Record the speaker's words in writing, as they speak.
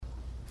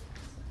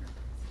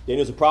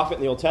Daniel's a prophet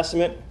in the Old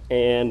Testament,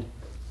 and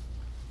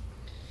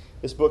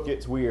this book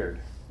gets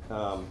weird.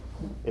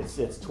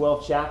 It's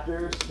 12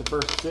 chapters. The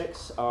first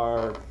 6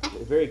 are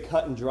very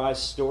cut and dry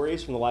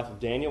stories from the life of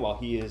Daniel while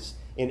he is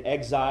in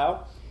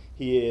exile.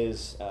 He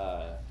is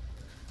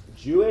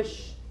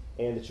Jewish,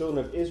 and the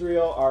children of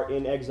Israel are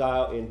in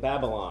exile in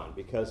Babylon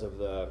because of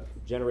the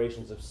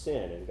generations of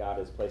sin, and God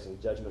is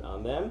placing judgment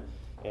on them,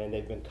 and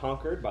they've been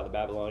conquered by the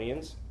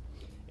Babylonians.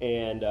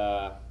 And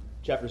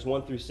chapters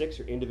 1 through 6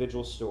 are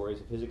individual stories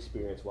of his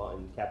experience while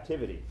in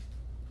captivity.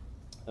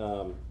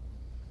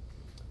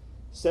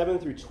 7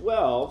 through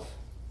 12,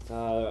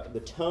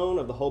 the tone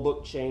of the whole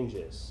book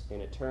changes,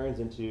 and it turns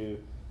into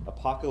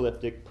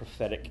apocalyptic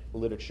prophetic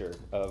literature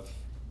of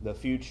the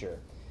future.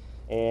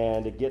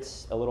 And it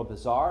gets a little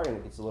bizarre and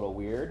it gets a little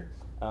weird,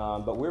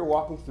 but we're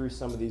walking through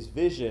some of these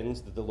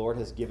visions that the Lord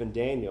has given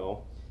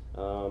Daniel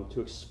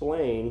to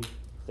explain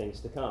things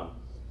to come.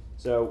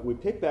 So we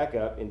pick back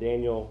up in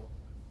Daniel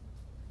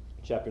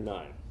chapter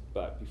 9,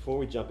 but before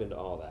we jump into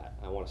all that,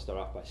 I want to start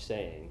off by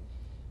saying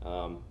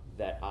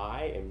that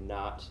I am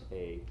not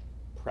a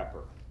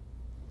prepper.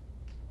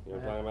 You know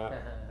what I'm talking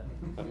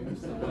about?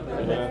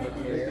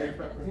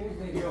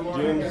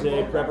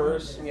 Doomsday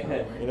preppers.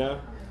 You know?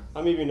 How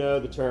many of you know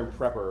the term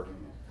prepper?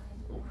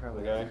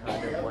 Probably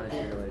Okay.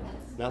 100.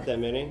 Not that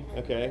many?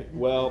 Okay.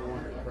 Well,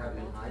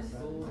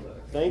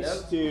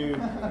 thanks to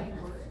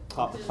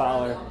Pop the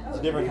Collar, it's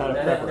a different kind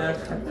of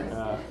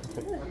prepper.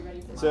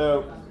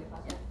 So,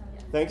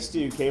 thanks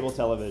to cable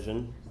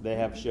television, they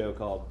have a show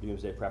called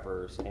Doomsday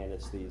Preppers, and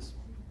it's these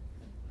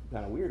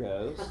kind of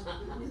weirdos.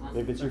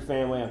 If it's your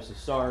family, I'm so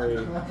sorry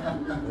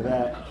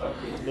that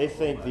they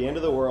think the end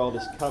of the world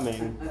is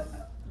coming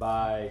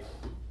by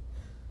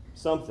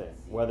something,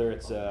 whether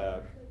it's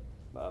a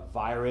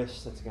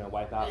virus that's going to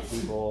wipe out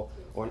people,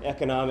 or an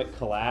economic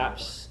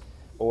collapse,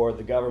 or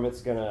the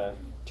government's going to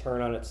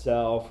turn on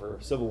itself, or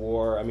civil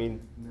war. I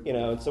mean, you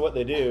know, and so what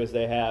they do is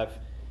they have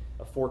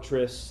a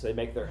fortress, they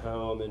make their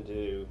home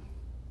into,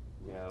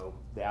 you know,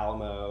 the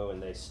Alamo, and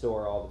they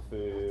store all the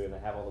food, and they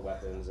have all the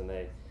weapons, and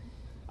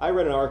I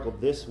read an article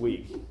this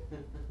week,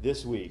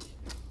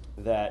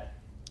 that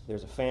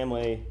there's a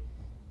family,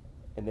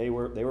 and they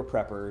were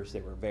preppers.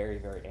 They were very,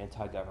 very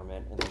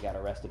anti-government, and they got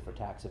arrested for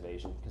tax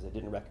evasion because they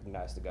didn't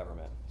recognize the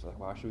government. So like,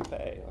 why should we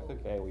pay? Like,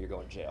 okay, well, you're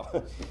going to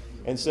jail.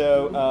 And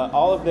so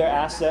all of their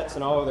assets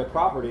and all of their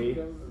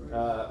property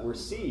were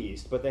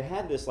seized, but they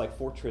had this like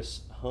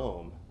fortress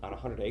home on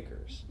 100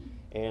 acres,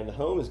 and the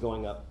home is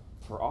going up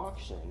for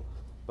auction.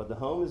 But the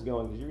home is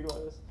going. Did you read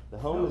about this? The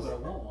home is the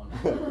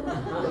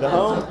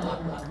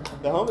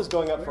home is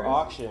going up for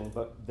auction,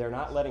 but they're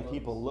not letting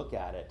people look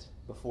at it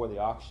before the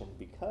auction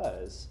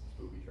because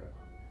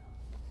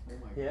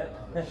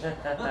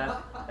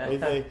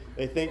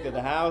they think that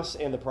the house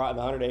and the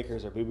 100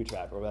 acres are booby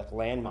trapped or like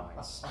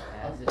landmines.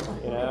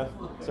 You know,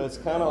 so it's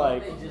kind of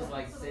like they just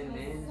like send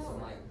in some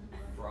like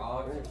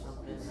frogs or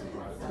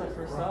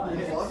something.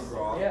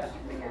 Yeah.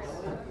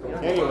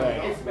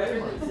 Anyway, It's better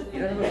than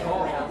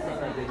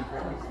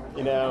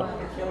you know.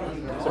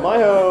 So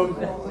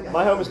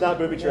my home is not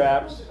booby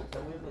trapped,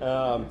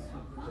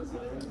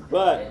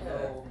 but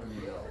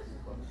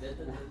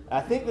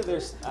I think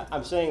that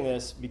I'm saying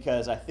this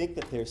because I think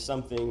that there's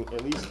something,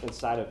 at least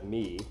inside of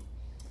me,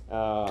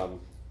 though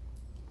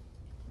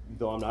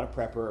I'm not a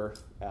prepper,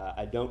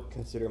 I don't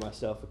consider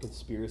myself a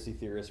conspiracy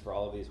theorist for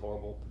all of these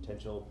horrible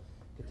potential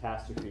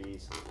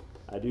catastrophes.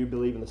 I do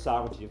believe in the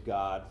sovereignty of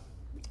God,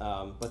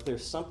 but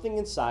there's something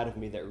inside of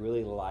me that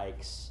really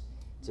likes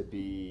to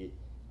be,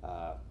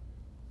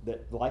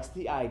 that likes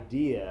the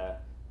idea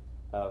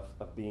of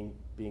being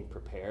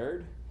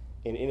prepared,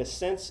 and in a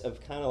sense of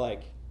kind of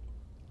like,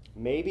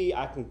 maybe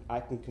I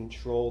can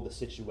control the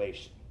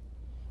situation,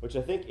 which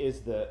I think is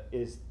the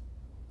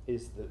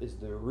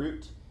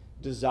root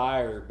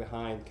desire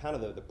behind kind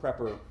of the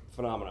prepper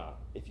phenomena,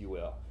 if you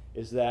will,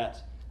 is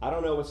that I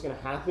don't know what's going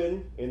to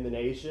happen in the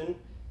nation.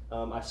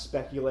 I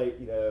speculate,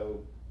 you know,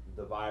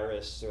 the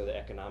virus or the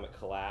economic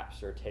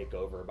collapse or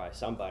takeover by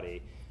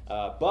somebody.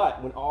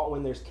 But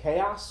when there's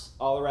chaos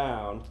all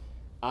around,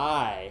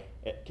 I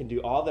can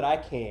do all that I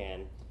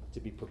can to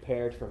be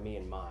prepared for me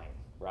and mine,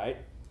 right?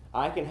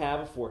 I can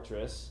have a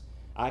fortress.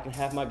 I can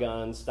have my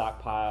guns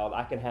stockpiled.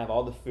 I can have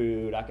all the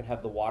food. I can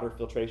have the water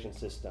filtration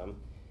system.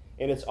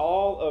 And it's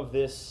all of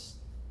this,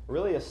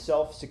 really a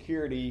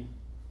self-security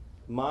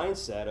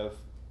mindset of,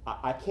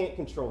 I can't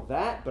control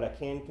that, but I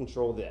can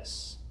control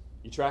this.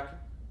 You track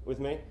with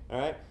me? All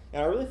right?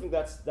 And I really think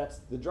that's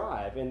the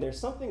drive. And there's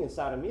something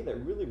inside of me that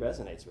really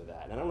resonates with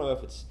that. And I don't know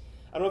if it's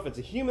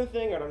a human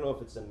thing, or I don't know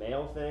if it's a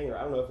male thing, or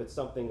I don't know if it's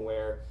something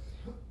where,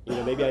 you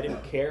know, maybe I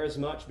didn't care as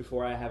much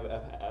before I have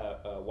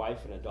a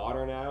wife and a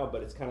daughter now,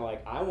 but it's kind of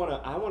like I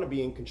want to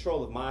be in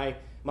control of my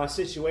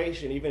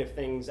situation, even if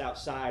things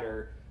outside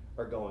are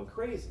going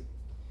crazy.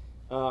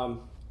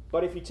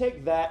 But if you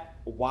take that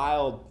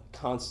wild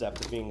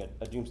concept of being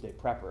a doomsday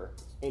prepper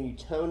and you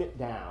tone it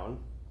down,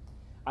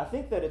 I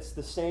think that it's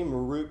the same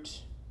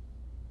root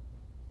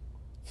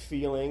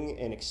feeling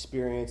and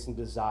experience and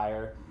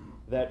desire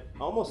that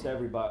almost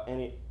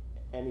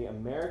any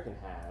American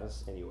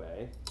has,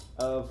 anyway,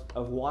 of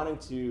wanting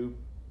to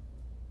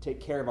take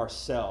care of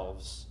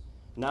ourselves,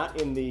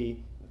 not in the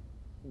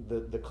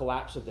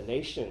collapse of the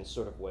nation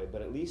sort of way,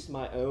 but at least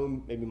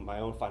maybe my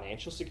own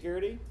financial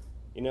security.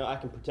 You know, I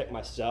can protect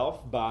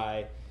myself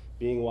by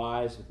being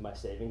wise with my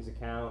savings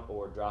account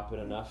or dropping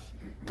enough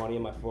money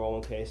in my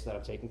 401k so that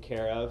I'm taken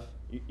care of.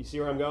 You see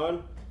where I'm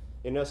going?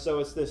 You know, so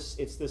it's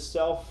this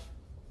self.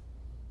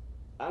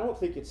 I don't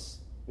think it's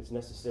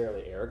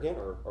necessarily arrogant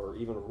or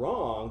even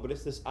wrong, but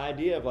it's this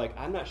idea of like,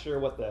 I'm not sure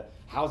what the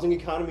housing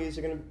economies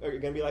are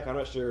gonna be like. I'm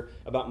not sure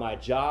about my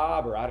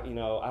job, or I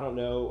don't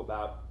know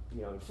about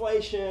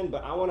inflation,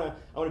 but I want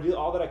to do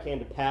all that I can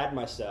to pad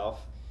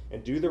myself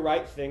and do the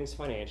right things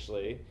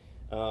financially,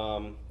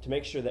 to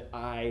make sure that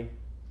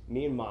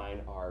me and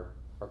mine are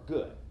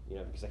good,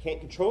 because I can't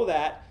control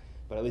that,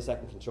 but at least I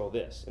can control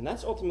this. And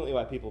that's ultimately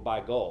why people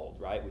buy gold,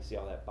 right? We see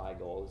all that buy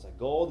gold. It's like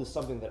gold is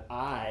something that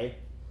I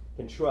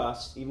can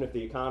trust, even if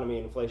the economy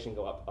and inflation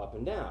go up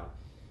and down.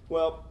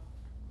 Well,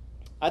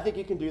 I think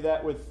you can do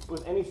that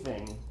with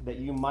anything that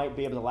you might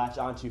be able to latch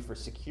onto for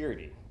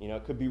security.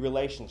 It could be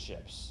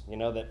relationships,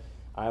 that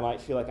I might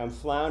feel like I'm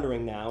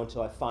floundering now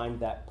until I find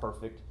that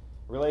perfect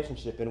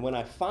relationship. And when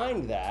I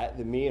find that,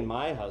 then me and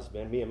my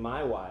husband, me and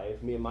my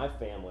wife, me and my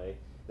family,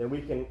 then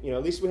we can,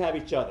 at least we have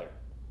each other,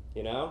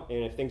 and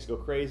if things go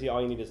crazy,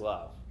 all you need is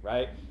love,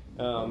 right?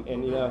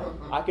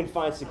 I can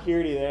find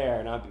security there,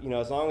 and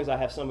as long as I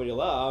have somebody to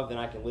love, then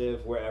I can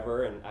live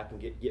wherever and I can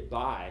get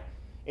by.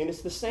 And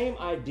it's the same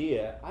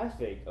idea, I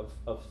think,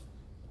 of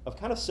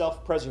kind of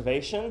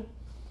self-preservation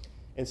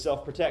and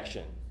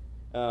self-protection.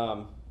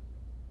 Now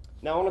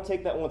I want to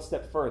take that one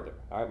step further.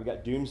 All right, we've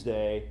got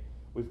doomsday,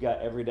 we've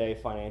got everyday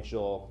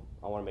financial.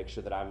 I want to make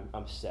sure that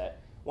I'm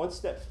set. One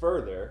step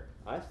further,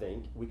 I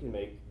think we can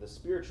make the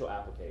spiritual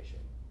application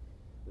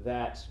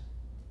that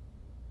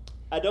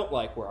I don't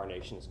like where our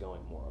nation is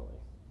going morally.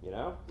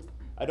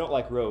 I don't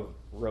like Roe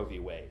v.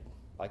 Wade.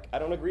 Like, I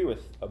don't agree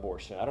with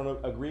abortion. I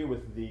don't agree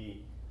with the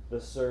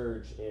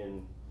surge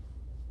in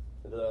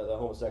the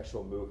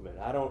homosexual movement.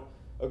 I don't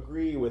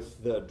agree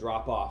with the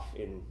drop off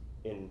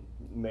in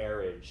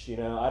marriage.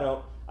 I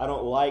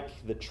don't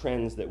like the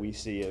trends that we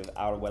see of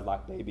out of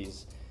wedlock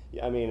babies.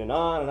 I mean, and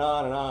on and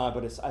on and on.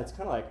 But it's kind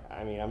of like,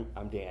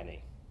 I'm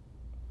Danny.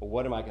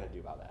 What am I going to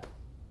do about that,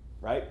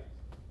 right?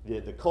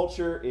 The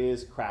culture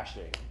is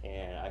crashing,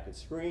 and I could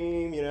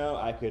scream.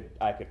 I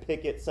could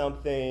picket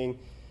something.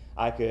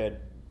 I could,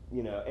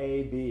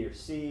 A, B, or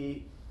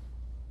C.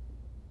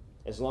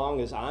 As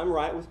long as I'm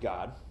right with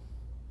God,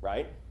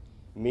 right?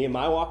 Me and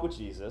my walk with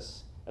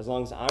Jesus, as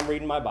long as I'm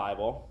reading my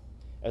Bible,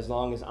 as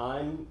long as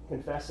I'm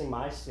confessing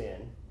my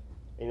sin,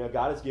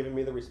 God has given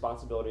me the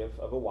responsibility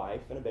of a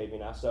wife and a baby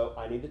now, so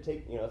I need to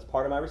take, that's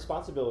part of my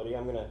responsibility.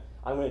 I'm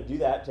gonna do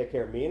that, take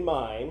care of me and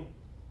mine,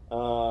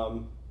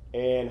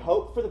 and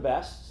hope for the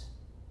best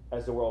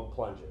as the world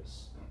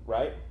plunges,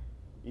 right?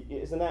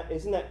 Isn't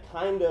that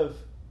kind of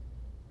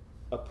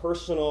a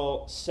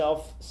personal,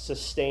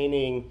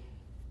 self-sustaining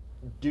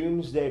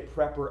doomsday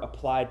prepper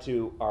applied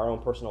to our own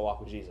personal walk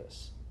with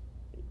Jesus?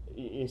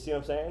 You see what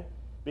I'm saying?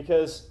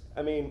 Because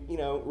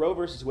Roe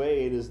versus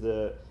Wade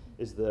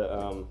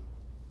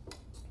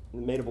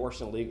made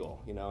abortion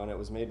legal, and it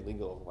was made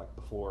legal like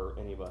before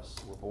any of us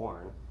were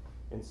born,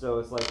 and so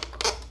it's like,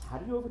 how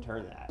do you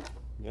overturn that?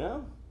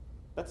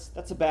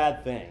 That's a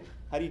bad thing.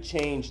 How do you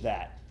change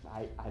that?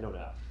 I don't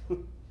know.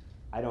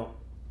 I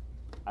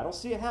don't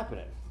see it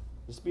happening.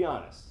 Just be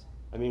honest.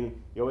 You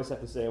always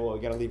have to say, well,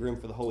 you got to leave room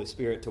for the Holy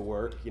Spirit to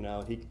work.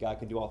 God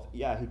can do all.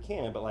 Yeah, He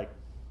can, but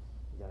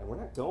we're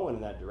not going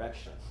in that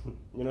direction.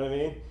 You know what I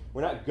mean?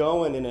 We're not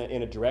going in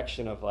a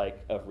direction of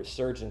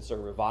resurgence or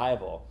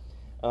revival.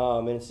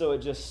 And so it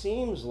just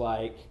seems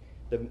like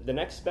the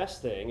next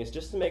best thing is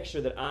just to make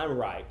sure that I'm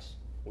right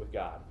with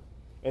God.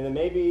 And then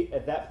maybe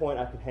at that point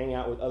I could hang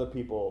out with other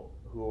people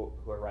who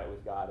are right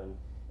with God and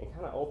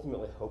kind of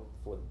ultimately hope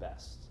for the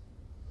best.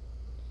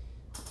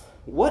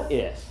 What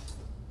if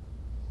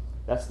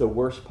that's the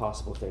worst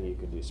possible thing you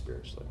could do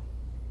spiritually?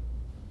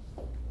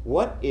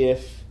 What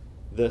if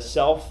the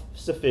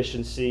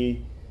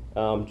self-sufficiency,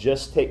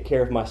 just take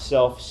care of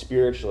myself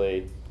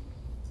spiritually,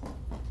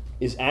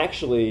 is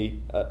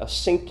actually a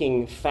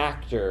sinking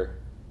factor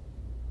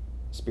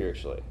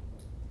spiritually?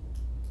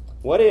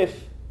 What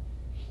if,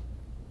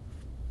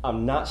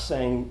 I'm not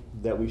saying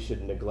that we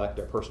should neglect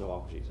our personal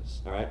walk with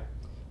Jesus, all right?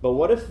 But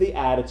what if the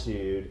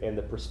attitude and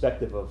the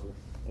perspective of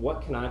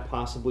what can I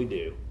possibly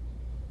do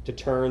to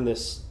turn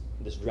this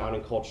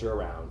drowning culture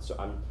around? So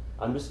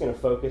I'm just going to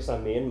focus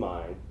on me and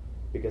mine,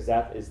 because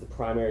that is the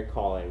primary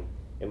calling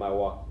in my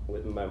walk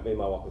with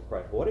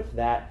Christ. What if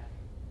that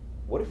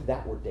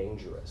were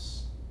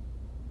dangerous?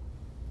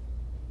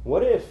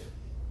 What if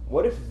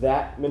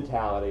that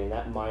mentality and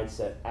that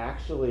mindset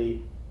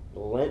actually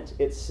lent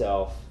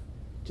itself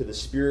to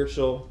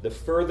the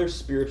further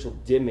spiritual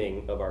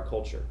dimming of our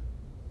culture,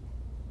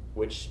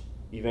 which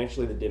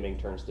eventually the dimming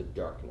turns to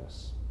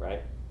darkness,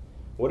 right?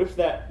 What if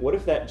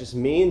that just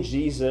me and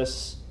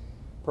Jesus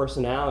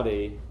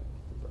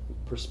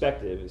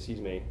perspective,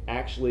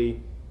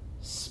 actually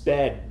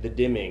sped the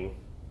dimming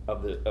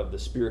of the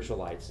spiritual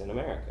lights in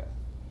America.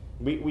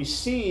 We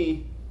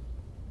see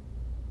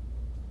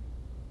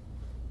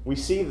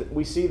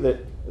that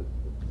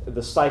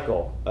the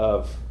cycle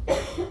of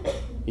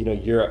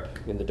Europe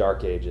in the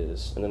Dark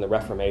Ages, and then the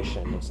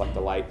Reformation. It's like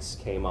the lights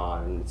came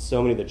on, and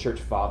so many of the church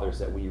fathers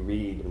that we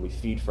read and we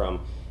feed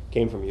from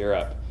came from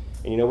Europe.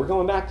 And we're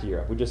going back to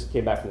Europe. We just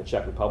came back from the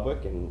Czech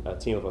Republic, and a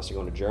team of us are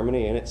going to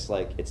Germany, and it's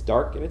like it's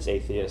dark and it's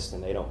atheist,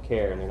 and they don't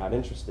care and they're not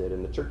interested,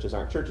 and the churches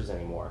aren't churches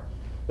anymore.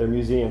 They're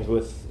museums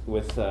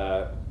with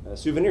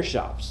souvenir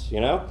shops.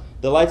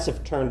 The lights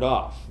have turned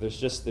off. There's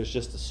just a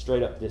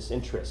straight up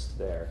disinterest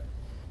there.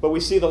 But we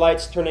see the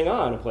lights turning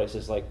on in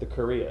places like the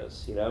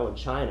Koreas, in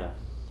China,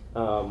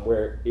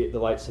 where the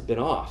lights have been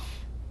off.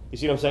 You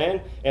see what I'm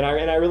saying? And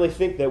I really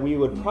think that we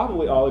would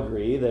probably all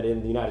agree that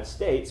in the United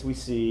States we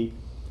see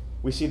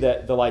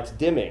that the lights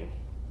dimming.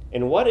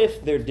 And what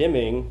if they're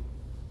dimming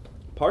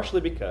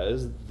partially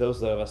because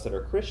those of us that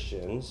are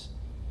Christians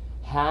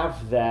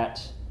have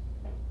that,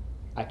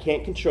 I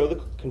can't control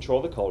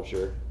the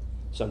culture,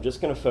 so I'm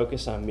just going to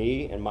focus on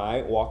me and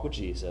my walk with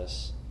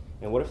Jesus.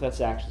 And what if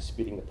that's actually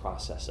speeding the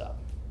process up?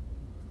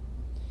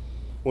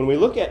 When we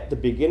look at the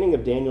beginning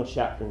of Daniel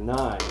chapter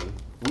 9,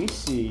 we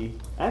see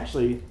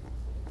actually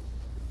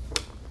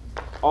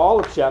all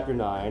of chapter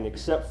 9,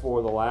 except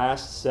for the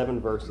last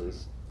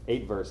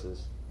 8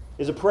 verses,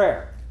 is a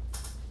prayer.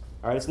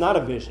 All right, it's not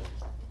a vision.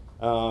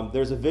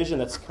 There's a vision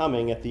that's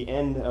coming at the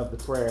end of the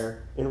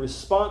prayer in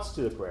response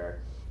to the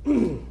prayer.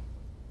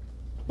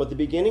 But the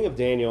beginning of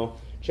Daniel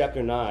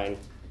chapter 9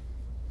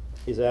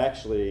 is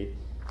actually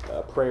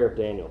a prayer of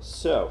Daniel.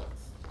 So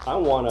I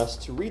want us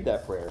to read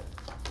that prayer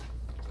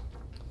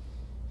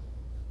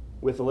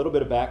with a little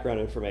bit of background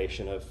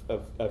information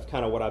of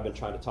kind of what I've been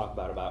trying to talk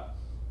about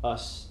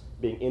us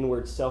being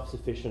inward,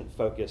 self-sufficient,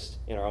 focused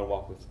in our own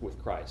walk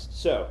with Christ.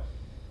 So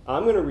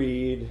I'm going to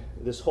read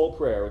this whole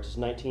prayer, which is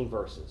 19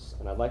 verses,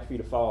 and I'd like for you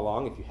to follow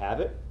along if you have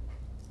it.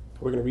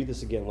 We're going to read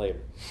this again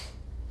later.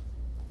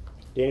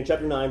 Daniel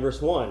chapter 9,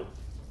 verse 1.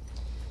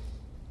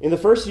 In the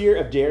first year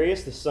of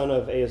Darius, the son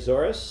of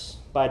Ahasuerus,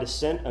 by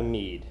descent a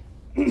Mede,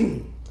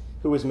 who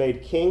was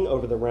made king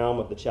over the realm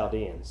of the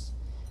Chaldeans.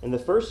 In the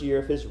first year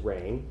of his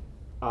reign,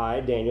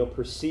 I, Daniel,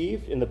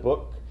 perceived in the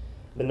book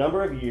the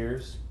number of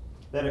years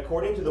that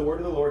according to the word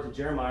of the Lord to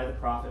Jeremiah the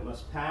prophet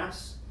must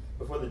pass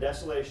before the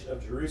desolation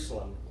of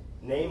Jerusalem,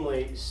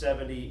 namely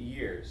 70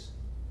 years.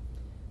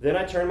 Then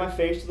I turned my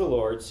face to the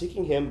Lord,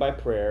 seeking him by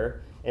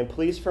prayer and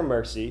pleas for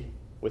mercy,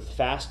 with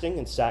fasting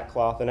and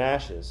sackcloth and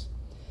ashes.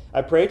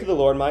 I prayed to the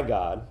Lord my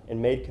God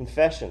and made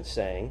confession,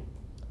 saying,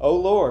 O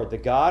Lord, the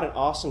God and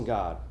awesome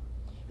God,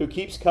 who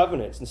keeps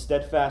covenants and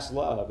steadfast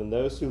love in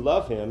those who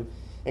love him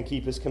and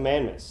keep his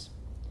commandments.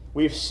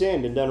 We have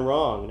sinned and done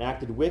wrong and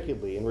acted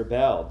wickedly and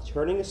rebelled,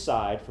 turning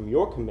aside from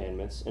your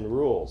commandments and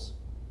rules.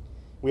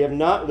 We have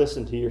not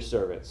listened to your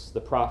servants, the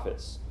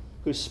prophets,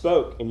 who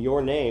spoke in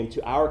your name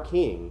to our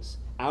kings,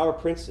 our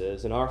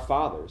princes, and our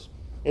fathers,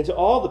 and to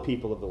all the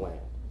people of the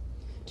land.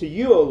 To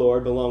you, O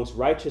Lord, belongs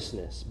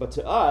righteousness, but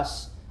to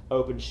us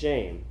open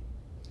shame,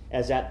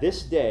 as at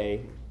this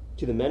day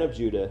to the men of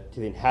Judah, to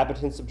the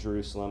inhabitants of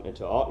Jerusalem, and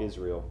to all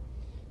Israel,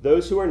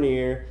 those who are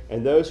near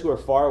and those who are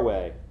far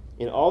away,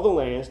 in all the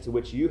lands to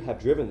which you have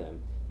driven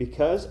them,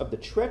 because of the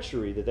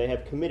treachery that they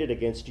have committed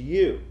against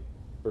you.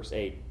 Verse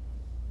 8.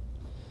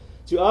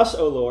 To us,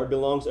 O Lord,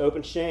 belongs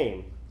open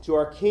shame, to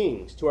our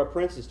kings, to our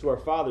princes, to our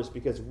fathers,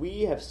 because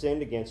we have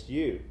sinned against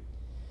you.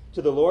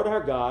 To the Lord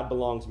our God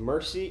belongs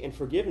mercy and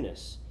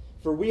forgiveness,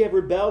 for we have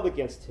rebelled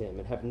against him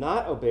and have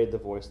not obeyed the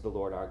voice of the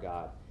Lord our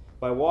God,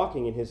 by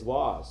walking in his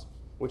laws,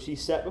 which he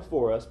set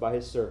before us by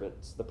his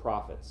servants, the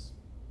prophets.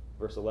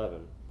 Verse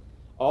 11.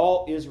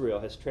 All Israel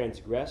has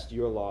transgressed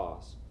your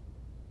laws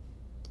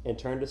and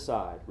turned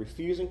aside,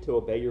 refusing to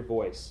obey your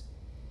voice.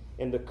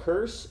 And the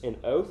curse and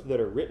oath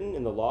that are written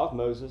in the law of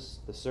Moses,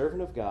 the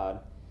servant of God,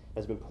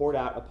 has been poured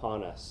out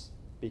upon us,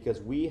 because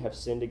we have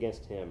sinned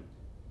against him.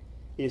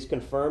 He has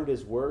confirmed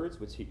his words,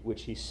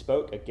 which he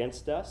spoke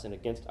against us and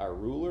against our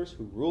rulers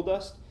who ruled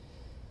us,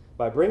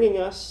 by bringing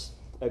us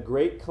a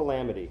great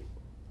calamity.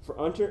 For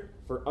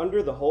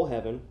under the whole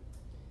heaven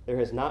there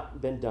has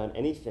not been done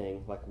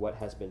anything like what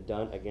has been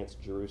done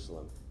against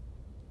Jerusalem.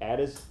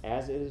 As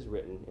it is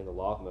written in the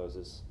law of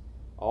Moses,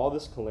 all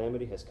this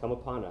calamity has come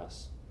upon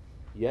us,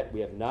 yet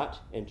we have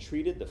not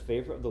entreated the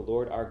favor of the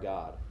Lord our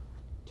God,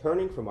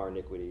 turning from our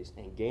iniquities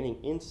and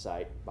gaining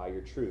insight by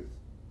your truth.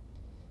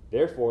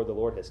 Therefore the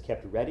Lord has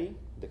kept ready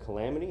the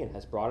calamity and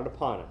has brought it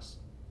upon us.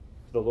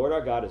 For the Lord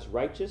our God is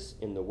righteous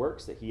in the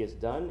works that he has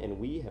done, and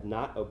we have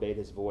not obeyed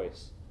his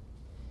voice.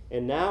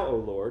 And now, O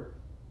Lord,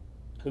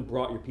 who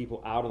brought your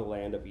people out of the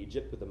land of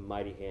Egypt with a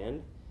mighty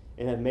hand,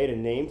 and have made a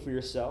name for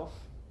yourself,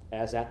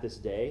 as at this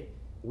day,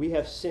 we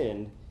have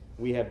sinned,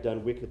 we have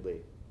done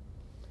wickedly.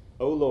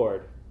 O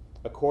Lord,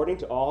 according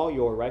to all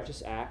your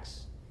righteous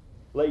acts,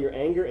 let your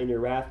anger and your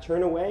wrath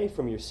turn away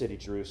from your city,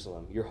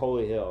 Jerusalem, your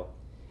holy hill,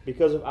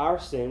 because of our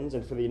sins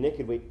and for the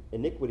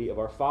iniquity of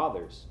our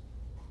fathers.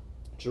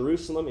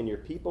 Jerusalem and your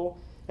people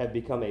have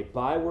become a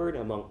byword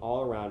among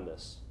all around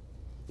us.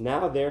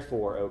 Now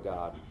therefore, O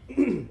God,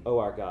 O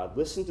our God,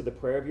 listen to the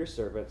prayer of your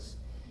servants,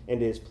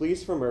 and is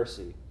pleased for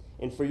mercy.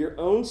 And for your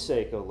own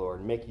sake, O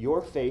Lord, make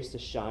your face to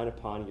shine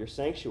upon your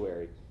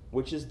sanctuary,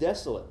 which is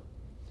desolate.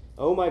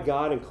 O my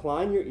God,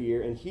 incline your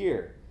ear and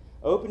hear.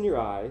 Open your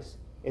eyes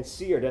and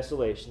see our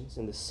desolations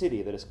in the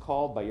city that is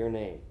called by your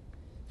name.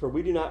 For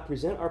we do not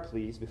present our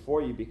pleas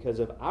before you because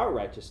of our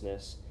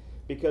righteousness,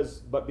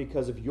 but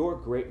because of your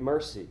great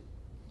mercy.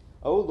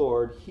 O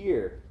Lord,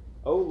 hear.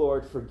 O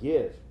Lord,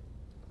 forgive.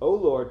 O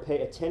Lord,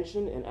 pay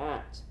attention and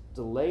act.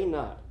 Delay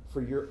not,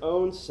 for your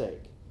own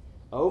sake.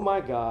 O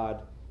my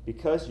God,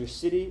 because your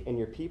city and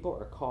your people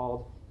are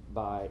called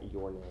by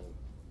your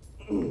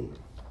name.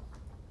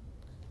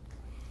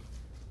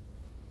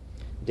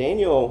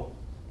 Daniel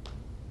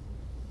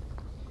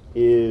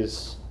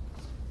is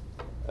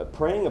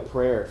praying a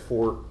prayer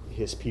for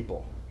his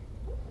people,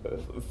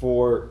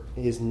 for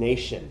his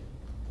nation.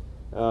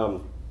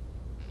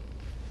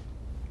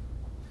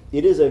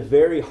 It is a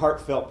very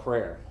heartfelt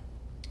prayer.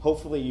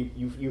 Hopefully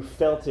you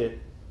felt it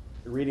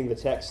reading the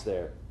text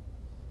there.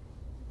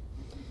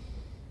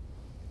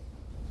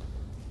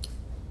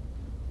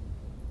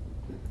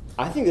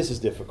 I think this is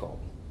difficult.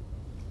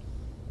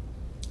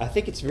 I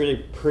think it's really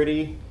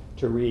pretty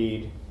to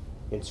read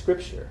in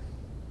Scripture.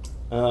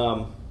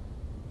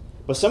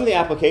 But some of the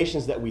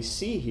applications that we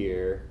see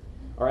here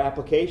are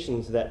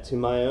applications that, to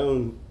my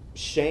own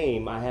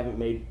shame, I haven't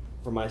made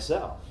for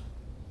myself.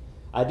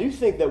 I do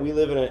think that we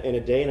live in a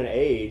day and an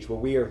age where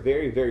we are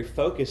very, very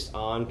focused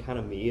on kind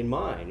of me and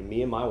mine, and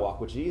me and my walk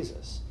with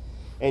Jesus.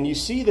 And you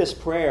see this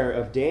prayer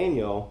of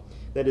Daniel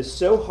that is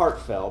so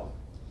heartfelt,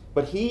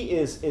 but he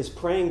is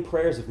praying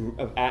prayers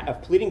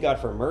of pleading God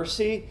for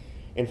mercy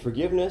and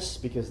forgiveness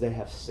because they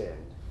have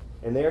sinned.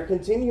 And they are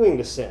continuing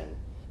to sin.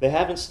 They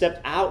haven't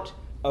stepped out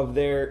of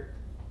their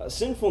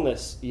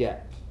sinfulness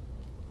yet.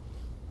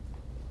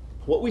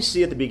 What we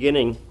see at the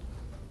beginning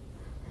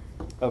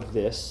of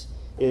this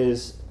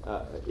is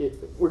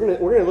we're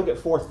gonna look at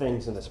four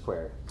things in this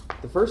prayer.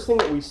 The first thing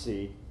that we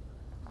see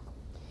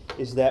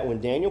is that when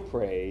Daniel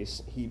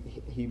prays,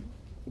 he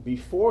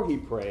before he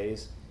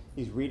prays,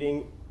 he's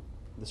reading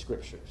the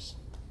scriptures.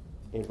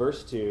 In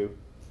verse 2,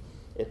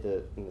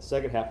 in the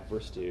second half of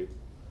verse 2,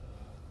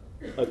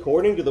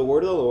 according to the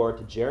word of the Lord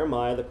to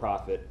Jeremiah the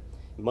prophet,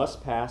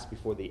 must pass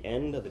before the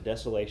end of the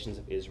desolations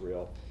of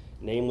Israel,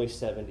 namely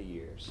 70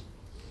 years.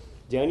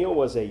 Daniel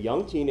was a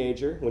young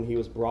teenager when he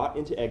was brought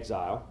into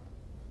exile.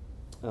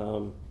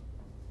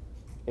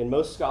 And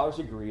most scholars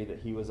agree that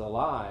he was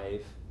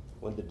alive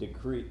when the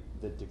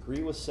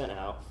decree was sent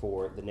out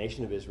for the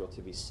nation of Israel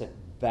to be sent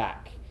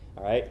back.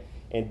 All right?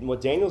 And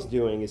what Daniel's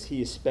doing is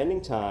he is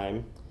spending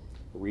time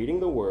reading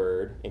the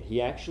word, and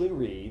he actually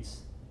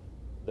reads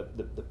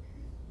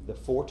the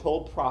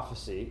foretold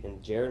prophecy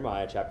in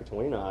Jeremiah chapter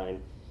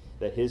 29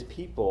 that his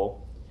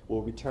people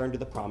will return to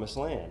the promised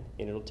land,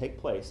 and it'll take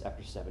place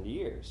after 70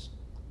 years.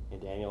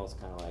 And Daniel is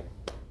kind of like,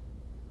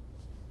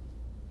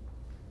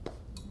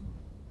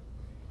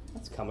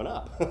 that's coming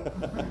up.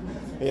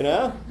 You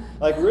know?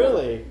 Like,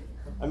 really,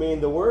 I mean,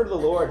 the word of the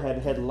Lord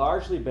had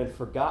largely been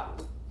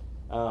forgotten,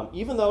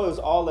 even though it was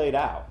all laid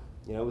out.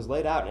 You know, it was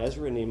laid out in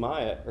Ezra and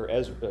Nehemiah, or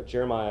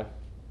Jeremiah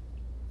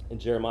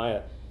and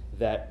Jeremiah,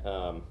 that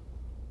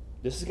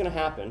this is going to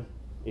happen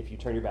if you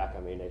turn your back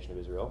on me, nation of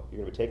Israel.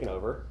 You're going to be taken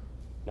over,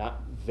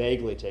 not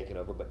vaguely taken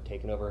over, but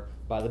taken over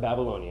by the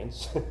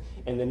Babylonians,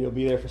 and then you'll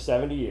be there for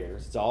 70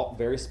 years. It's all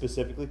very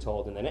specifically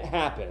told, and then it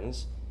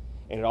happens,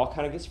 and it all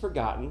kind of gets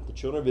forgotten. The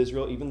children of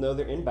Israel, even though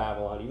they're in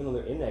Babylon, even though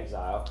they're in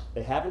exile,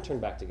 they haven't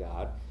turned back to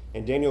God.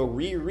 And Daniel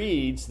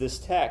rereads this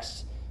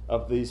text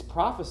of these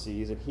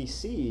prophecies, and he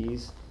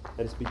sees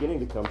that it's beginning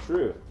to come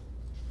true.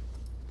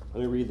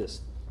 Let me read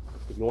this.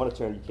 If you want to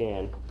turn, you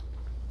can.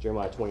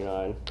 Jeremiah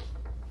 29.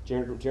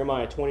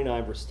 Jeremiah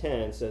 29, verse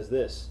 10 says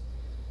this.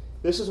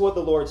 This is what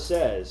the Lord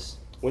says.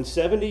 When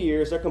 70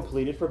 years are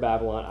completed for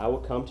Babylon, I will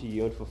come to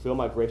you and fulfill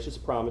my gracious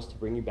promise to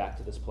bring you back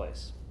to this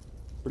place.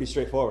 Pretty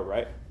straightforward,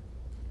 right?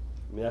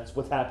 I mean, that's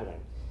what's happening.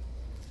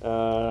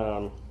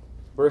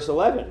 Verse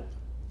 11.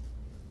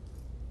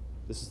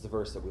 This is the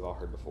verse that we've all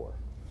heard before.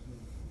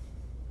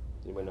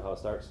 Anybody know how it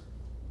starts?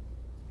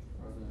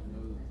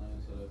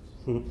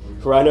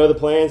 For I know the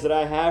plans that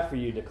I have for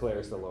you,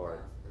 declares the Lord.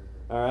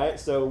 All right,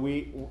 so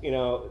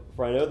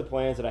for I know the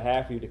plans that I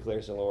have for you,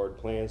 declares the Lord.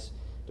 Plans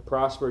to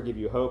prosper, give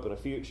you hope and a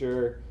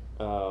future.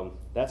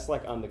 That's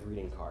like on the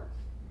greeting card,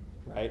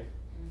 right?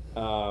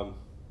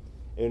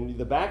 And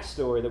the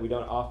backstory that we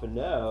don't often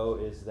know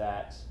is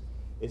that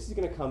this is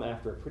going to come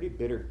after a pretty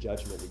bitter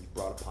judgment that you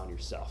brought upon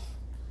yourself.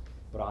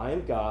 But I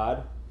am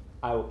God.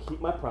 I will keep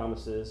my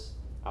promises.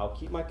 I will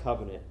keep my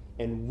covenant.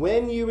 And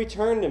when you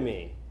return to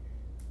me,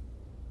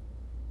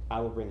 I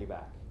will bring you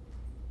back.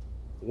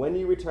 When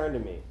you return to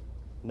me.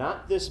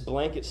 Not this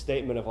blanket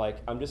statement of like,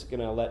 I'm just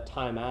going to let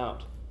time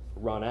out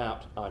run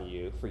out on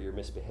you for your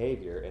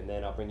misbehavior, and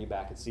then I'll bring you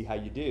back and see how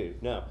you do.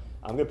 No,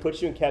 I'm going to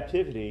put you in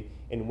captivity,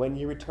 and when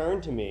you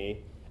return to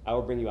me, I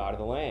will bring you out of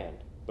the land.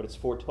 But it's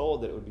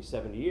foretold that it would be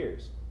 70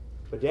 years.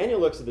 But Daniel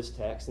looks at this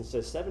text and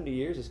says 70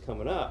 years is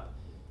coming up,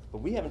 but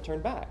we haven't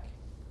turned back.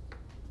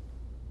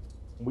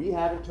 we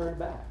haven't turned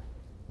back.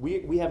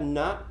 We have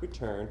not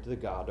returned to the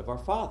God of our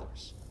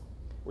fathers.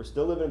 We're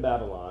still living in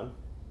Babylon,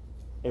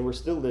 and we're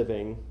still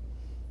living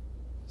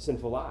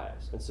sinful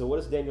lives. And so what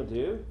does Daniel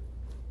do?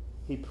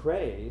 He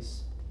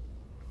prays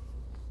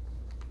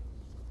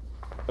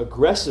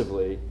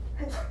aggressively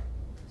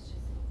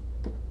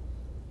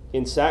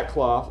in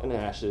sackcloth and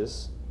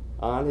ashes,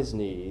 on his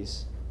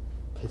knees,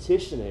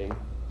 petitioning,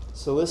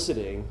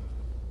 soliciting,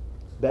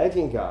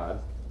 begging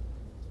God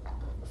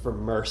for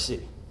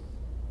mercy.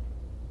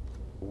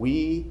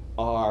 We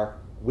are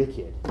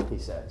wicked, he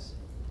says.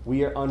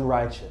 We are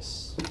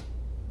unrighteous.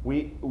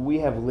 We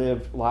have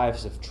lived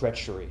lives of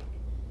treachery.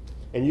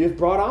 And you have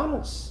brought on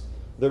us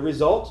the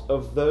result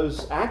of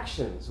those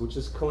actions, which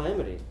is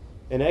calamity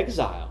and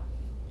exile.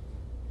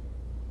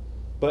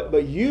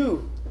 But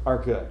you are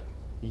good.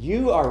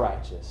 You are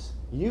righteous.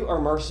 You are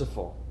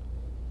merciful.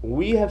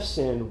 We have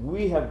sinned.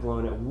 We have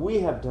blown it. We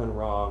have done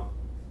wrong.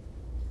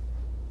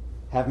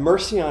 Have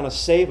mercy on us.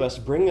 Save us.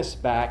 Bring us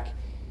back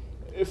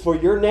for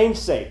your name's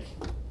sake,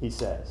 he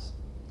says.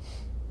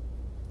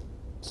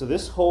 So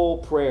this whole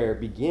prayer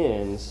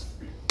begins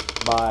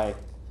by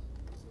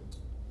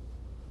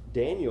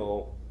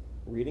Daniel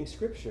reading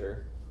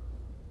Scripture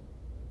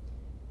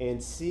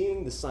and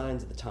seeing the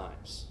signs of the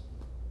times.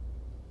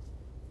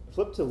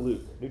 Flip to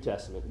Luke, New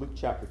Testament, Luke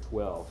chapter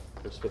 12,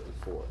 verse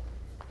 54.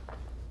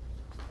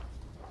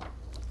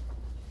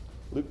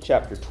 Luke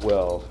chapter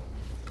 12.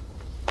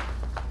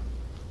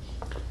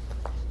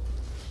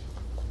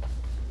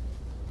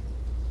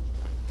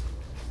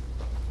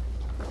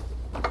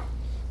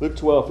 Luke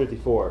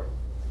 12:54.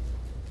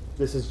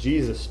 This is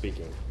Jesus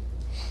speaking.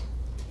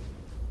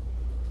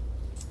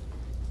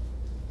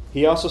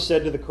 He also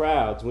said to the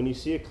crowds, when you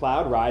see a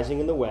cloud rising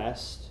in the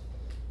west,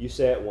 you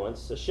say at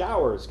once, a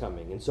shower is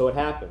coming, and so it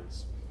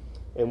happens.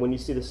 And when you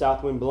see the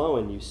south wind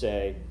blowing, you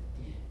say,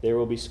 there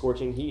will be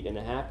scorching heat, and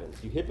it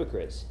happens. You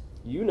hypocrites,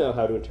 you know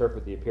how to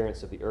interpret the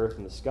appearance of the earth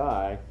and the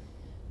sky.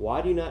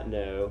 Why do you not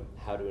know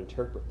how to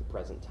interpret the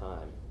present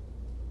time?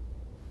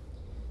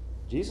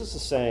 Jesus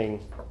is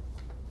saying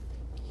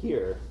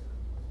here,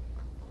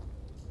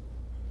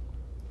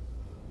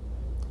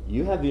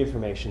 you have the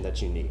information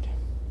that you need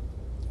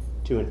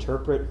to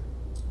interpret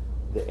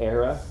the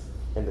era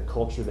and the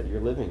culture that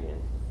you're living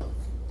in.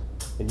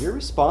 And you're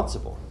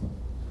responsible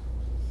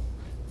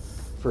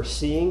for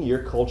seeing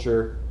your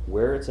culture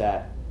where it's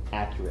at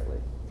accurately.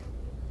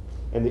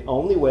 And the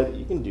only way that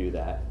you can do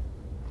that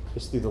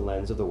is through the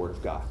lens of the Word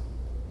of God.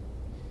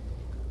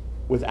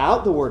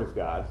 Without the Word of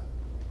God,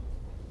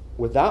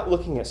 without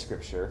looking at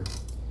Scripture,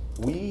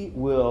 we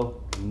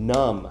will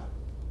numb,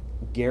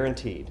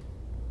 guaranteed.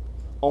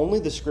 Only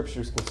the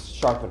Scriptures can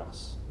sharpen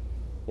us.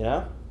 You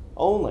know?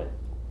 Only.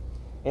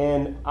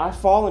 And I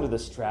fall into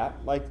this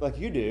trap, like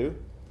you do,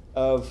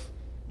 of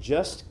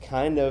just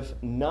kind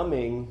of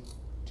numbing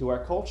to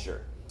our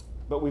culture.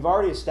 But we've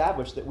already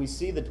established that we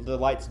see the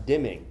lights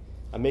dimming.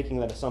 I'm making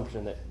that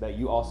assumption that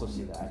you also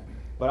see that.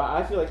 But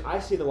I feel like I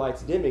see the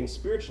lights dimming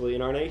spiritually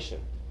in our nation.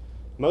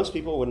 Most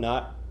people would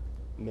not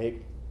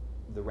make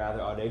the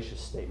rather audacious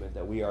statement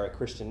that we are a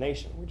Christian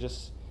nation.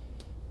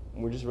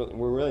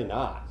 We're really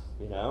not,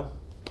 you know?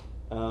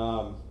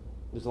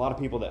 There's a lot of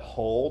people that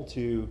hold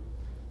to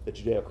the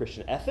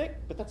Judeo-Christian ethic,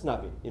 but that's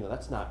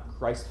not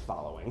Christ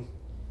following,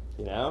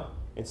 you know?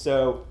 And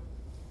so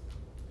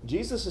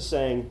Jesus is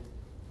saying,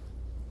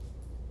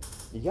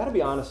 you got to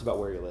be honest about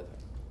where you're living.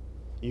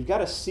 You've got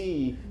to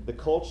see the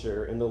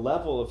culture and the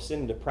level of sin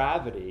and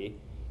depravity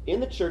in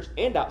the church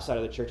and outside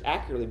of the church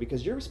accurately,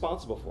 because you're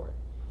responsible for it.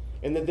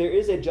 And that there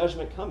is a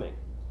judgment coming.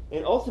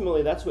 And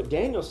ultimately, that's what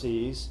Daniel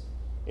sees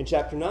in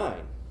chapter 9.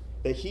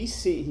 That he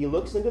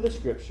looks into the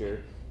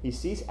Scripture, he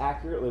sees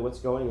accurately what's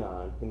going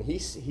on, and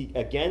he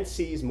again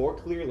sees more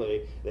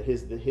clearly that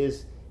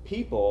his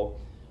people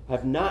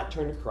have not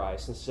turned to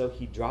Christ, and so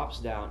he drops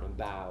down and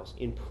bows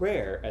in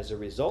prayer as a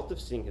result of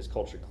seeing his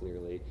culture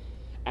clearly,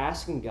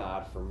 asking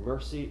God for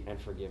mercy and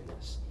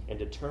forgiveness, and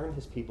to turn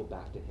his people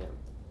back to him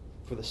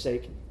for the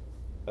sake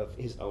of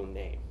his own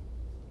name.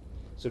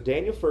 So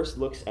Daniel first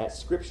looks at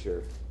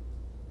Scripture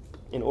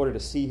in order to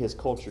see his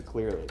culture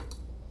clearly.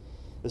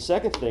 The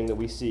second thing that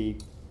we see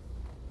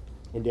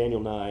in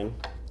Daniel 9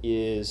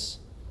 is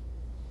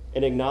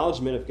an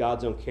acknowledgement of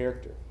God's own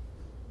character.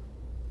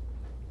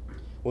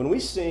 When we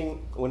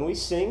sing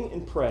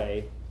and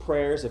pray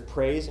prayers of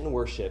praise and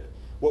worship,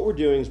 what we're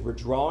doing is we're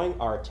drawing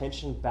our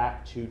attention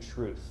back to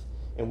truth.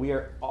 And we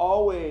are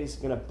always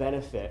going to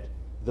benefit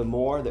the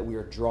more that we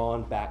are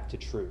drawn back to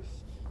truth.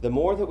 The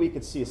more that we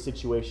could see a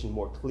situation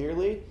more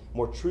clearly,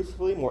 more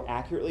truthfully, more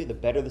accurately, the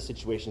better the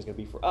situation is going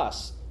to be for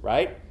us,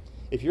 right?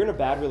 If you're in a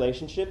bad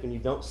relationship and you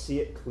don't see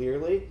it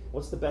clearly,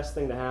 what's the best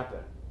thing to happen?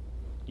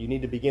 You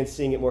need to begin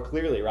seeing it more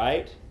clearly,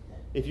 right?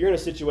 If you're in a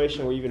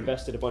situation where you've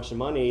invested a bunch of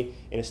money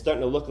and it's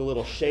starting to look a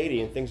little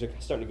shady and things are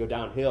starting to go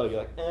downhill, you're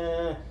like,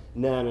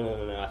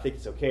 no, I think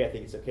it's okay,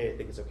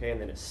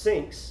 and then it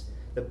sinks.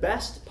 The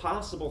best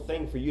possible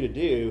thing for you to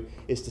do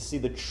is to see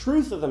the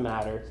truth of the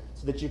matter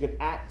so that you can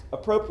act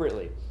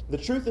appropriately. The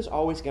truth is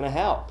always going to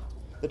help.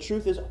 The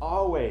truth is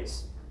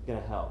always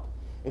going to help.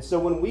 And so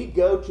when we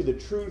go to the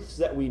truths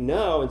that we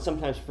know and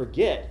sometimes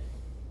forget,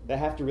 that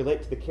have to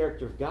relate to the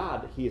character of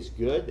God, that he is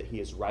good, that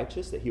he is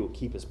righteous, that he will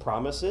keep his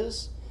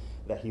promises,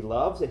 that he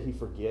loves, that he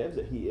forgives,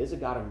 that he is a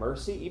God of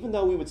mercy, even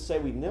though we would say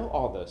we know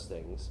all those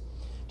things,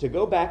 to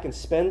go back and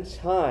spend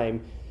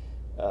time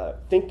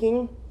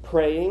thinking,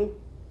 praying,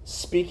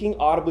 speaking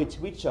audibly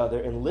to each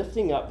other, and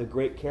lifting up the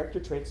great character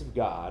traits of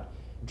God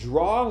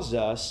draws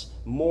us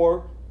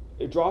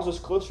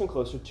closer and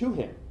closer to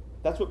him.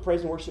 That's what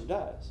praise and worship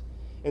does.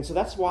 And so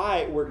that's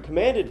why we're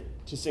commanded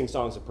to sing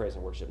songs of praise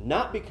and worship.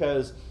 Not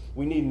because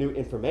we need new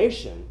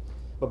information,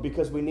 but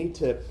because we need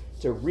to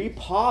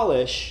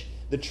repolish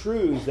the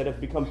truths that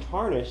have become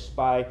tarnished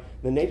by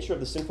the nature of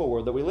the sinful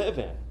world that we live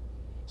in,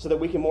 so that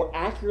we can more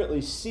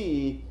accurately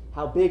see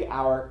how big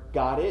our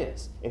God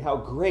is, and how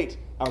great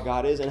our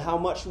God is, and how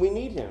much we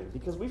need him.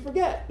 Because we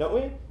forget, don't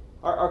we?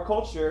 Our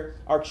culture,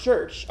 our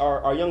church,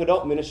 our young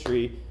adult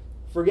ministry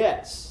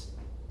forgets.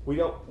 We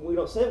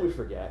don't say we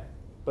forget,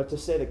 but to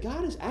say that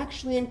God is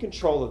actually in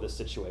control of this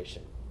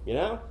situation,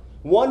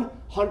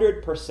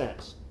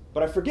 100%.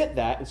 But I forget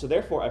that, and so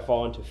therefore I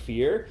fall into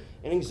fear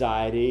and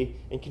anxiety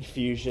and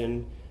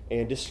confusion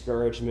and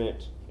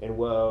discouragement and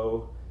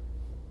woe.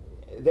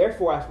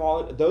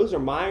 Therefore, those are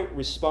my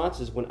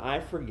responses when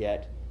I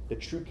forget the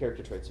true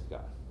character traits of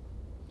God.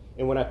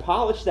 And when I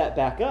polish that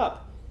back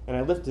up, and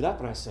I lift it up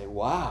and I say,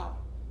 wow,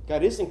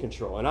 God is in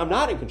control, and I'm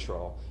not in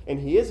control, and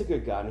he is a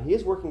good God, and he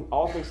is working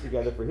all things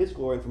together for his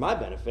glory and for my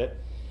benefit,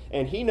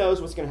 and he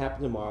knows what's going to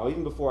happen tomorrow,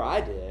 even before I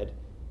did,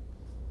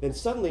 then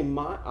suddenly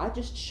I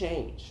just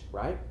change,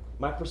 right?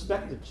 My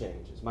perspective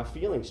changes, my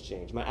feelings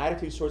change, my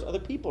attitudes towards other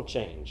people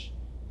change.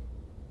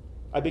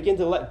 I begin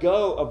to let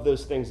go of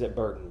those things that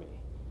burden me.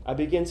 I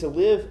begin to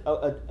live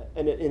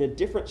in a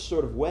different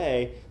sort of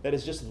way that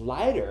is just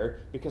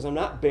lighter, because I'm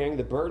not bearing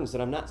the burdens that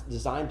I'm not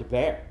designed to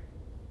bear,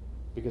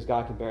 because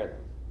God can bear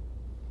them.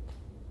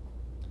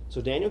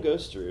 So Daniel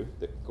goes through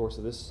the course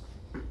of this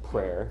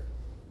prayer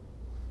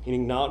and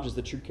acknowledges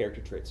the true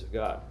character traits of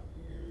God.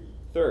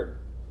 Third,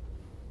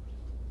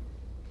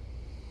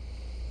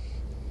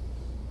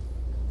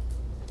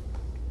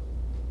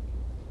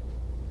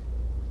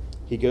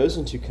 he goes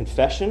into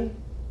confession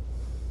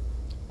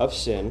of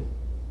sin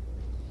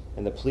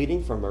and the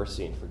pleading for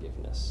mercy and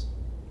forgiveness.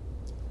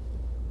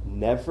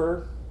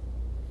 Never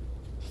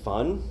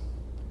fun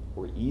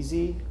or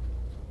easy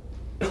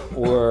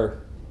or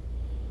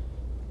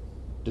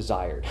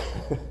desired.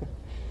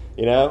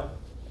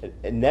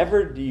 And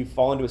never do you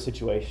fall into a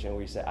situation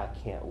where you say, I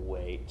can't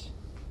wait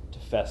to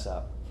fess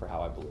up for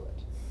how I blew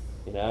it.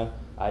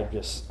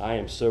 I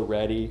am so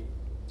ready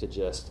to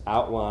just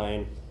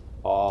outline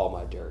all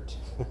my dirt.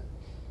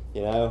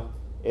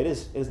 It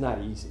is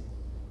not easy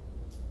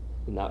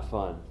and not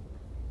fun.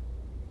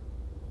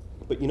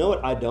 But you know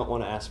what I don't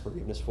want to ask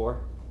forgiveness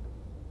for?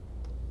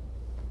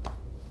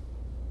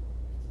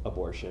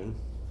 Abortion.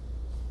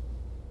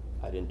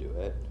 I didn't do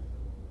it.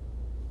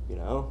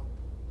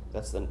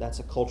 That's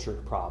a culture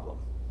problem,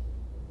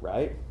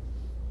 right?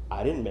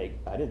 I didn't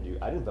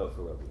vote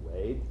for Roe v.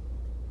 Wade.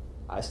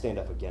 I stand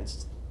up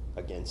against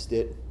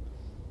it.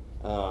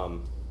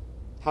 How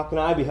can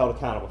I be held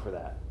accountable for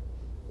that?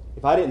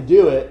 If I didn't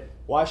do it,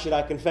 why should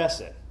I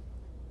confess it?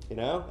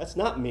 That's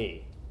not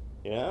me.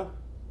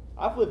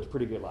 I've lived a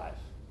pretty good life.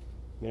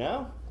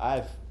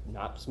 I've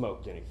not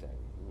smoked anything.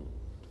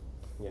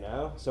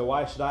 So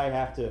why should I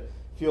have to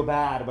feel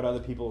bad about other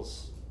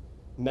people's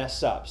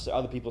mess ups,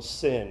 other people's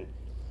sin,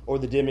 or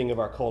the dimming of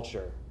our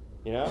culture?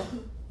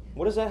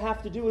 What does that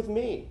have to do with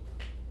me?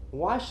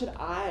 Why should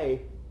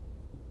I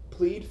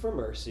plead for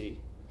mercy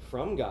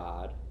from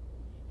God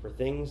for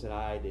things that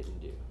I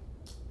didn't do?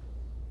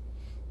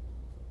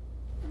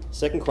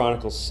 2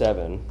 Chronicles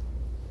 7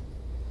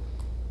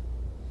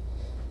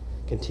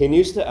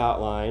 continues to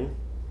outline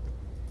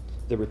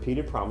the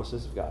repeated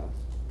promises of God.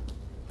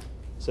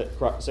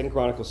 2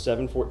 Chronicles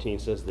 7:14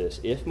 says this: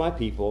 If my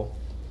people,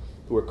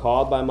 who are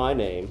called by my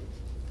name,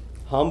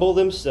 humble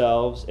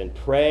themselves and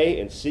pray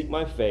and seek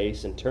my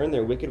face and turn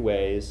their wicked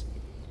ways,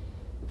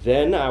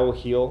 then I will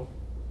hear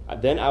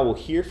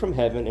from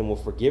heaven and will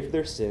forgive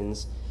their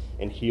sins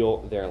and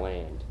heal their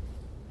land.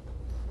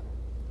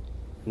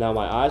 Now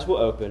my eyes will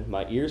open,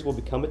 my ears will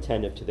become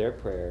attentive to their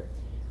prayer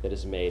that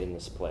is made in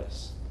this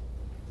place.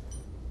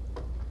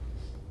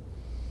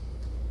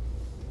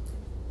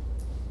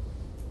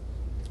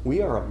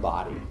 We are a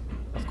body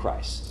of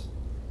Christ.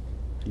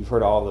 You've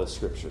heard all those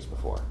scriptures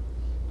before.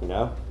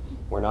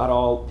 We're not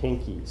all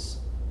pinkies.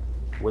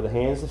 We're the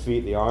hands, the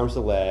feet, the arms,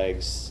 the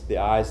legs, the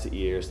eyes, the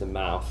ears, the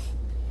mouth.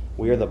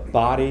 We are the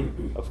body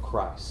of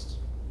Christ.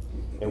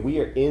 And we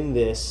are in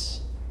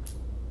this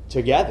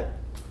together.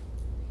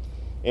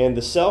 And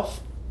the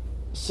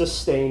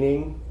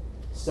self-sustaining,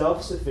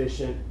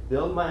 self-sufficient,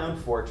 build my own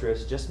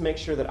fortress, just make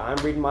sure that I'm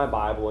reading my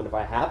Bible, and if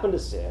I happen to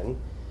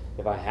sin,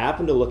 if I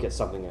happen to look at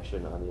something I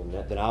shouldn't on the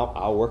internet, then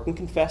I'll work and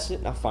confess it,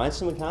 and I'll find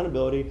some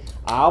accountability.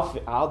 I'll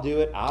do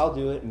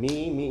it,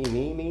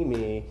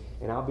 me,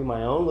 and I'll be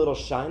my own little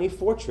shiny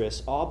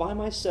fortress all by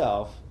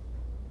myself.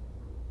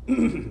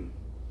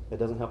 That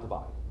doesn't help the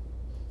body.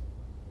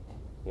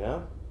 You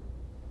know?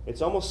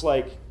 It's almost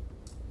like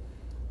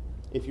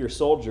if you're a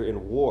soldier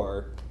in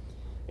war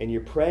and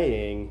you're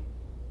praying,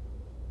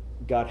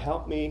 God,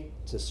 help me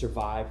to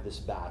survive this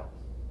battle.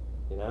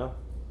 You know?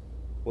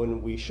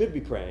 When we should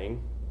be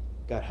praying,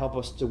 God, help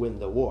us to win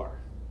the war.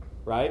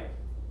 Right?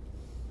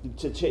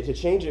 To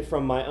change it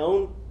from my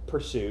own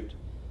pursuit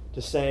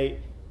to say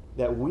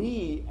that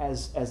we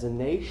as a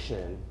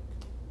nation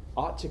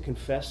ought to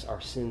confess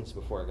our sins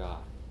before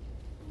God.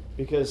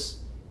 Because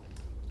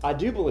I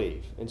do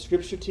believe, and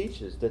Scripture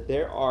teaches, that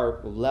there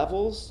are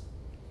levels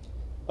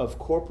of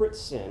corporate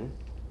sin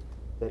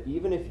that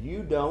even if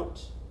you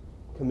don't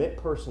commit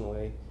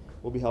personally,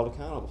 will be held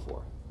accountable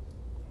for.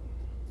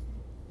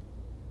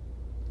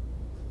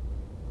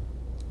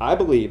 I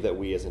believe that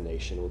we as a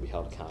nation will be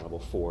held accountable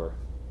for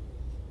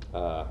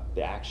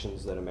the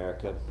actions that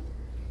America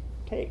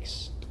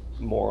takes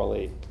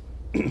morally.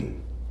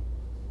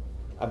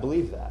 I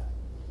believe that.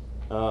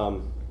 I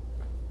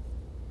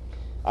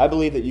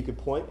believe that you could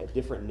point at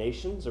different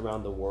nations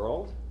around the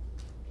world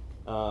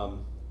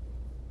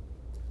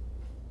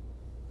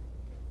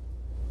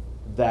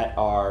that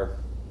are...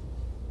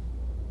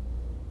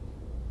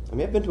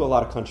 I've been to a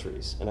lot of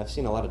countries, and I've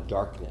seen a lot of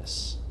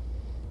darkness.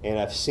 And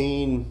I've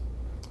seen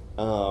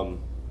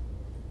some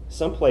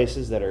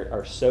places that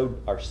are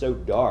so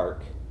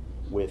dark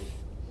with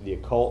the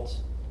occult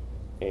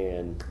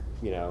and,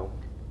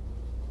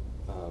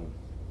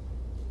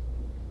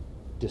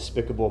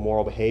 despicable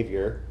moral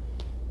behavior.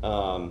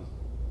 I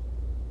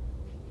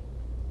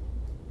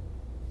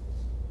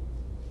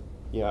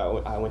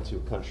went to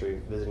a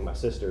country visiting my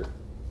sister.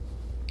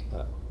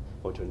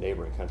 Went to a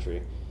neighboring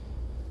country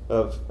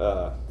of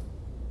I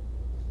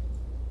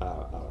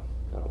don't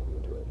want to go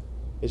into it.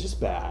 It's just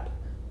bad,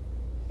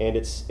 and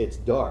it's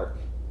dark,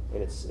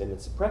 and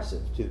it's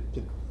oppressive to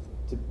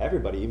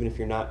everybody, even if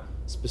you're not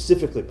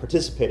specifically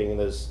participating in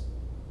those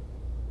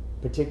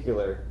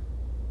particular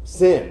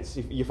sins.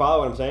 You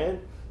follow what I'm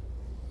saying?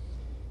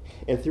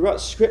 And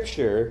throughout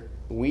Scripture,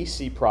 we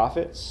see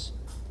prophets,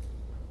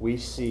 we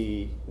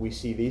see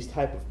these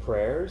type of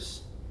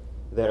prayers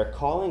that are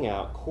calling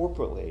out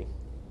corporately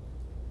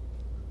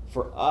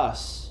for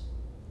us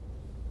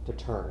to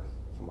turn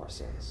from our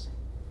sins.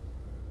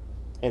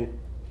 And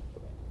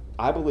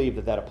I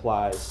believe that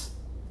applies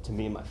to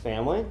me and my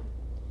family.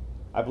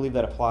 I believe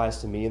that applies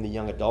to me in the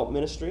young adult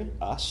ministry,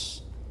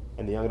 us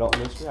in the young adult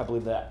ministry. I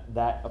believe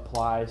that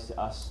applies to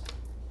us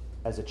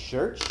as a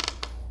church,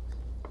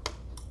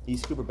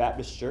 East Cooper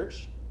Baptist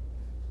Church.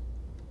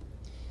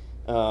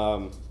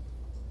 We're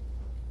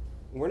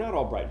not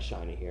all bright and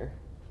shiny here,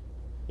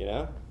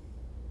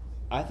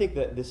 I think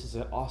that this is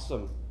an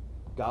awesome,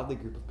 godly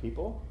group of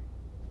people.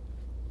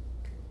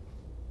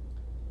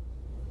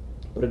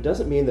 But it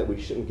doesn't mean that we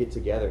shouldn't get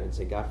together and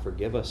say, God,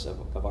 forgive us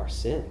of our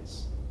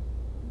sins.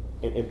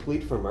 And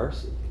plead for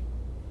mercy.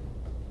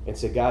 And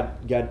say,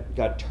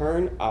 God,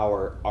 turn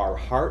our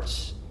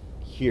hearts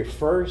here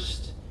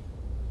first.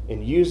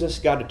 And use us,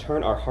 God, to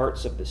turn our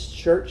hearts of this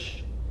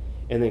church.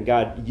 And then,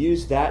 God,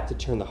 use that to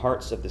turn the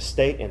hearts of the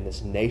state and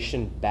this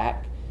nation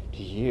back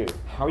to you.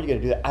 How are you going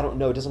to do that? I don't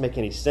know. It doesn't make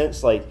any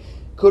sense.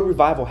 Could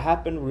revival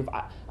happen?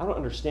 I don't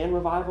understand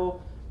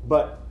revival.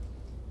 But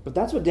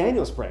that's what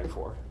Daniel's praying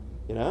for,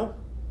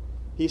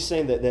 He's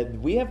saying that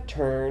we have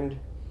turned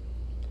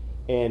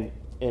and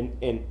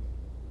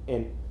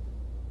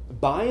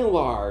by and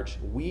large,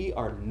 we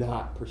are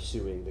not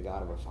pursuing the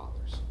God of our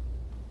fathers,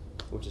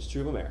 which is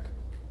true of America.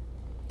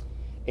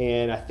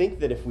 And I think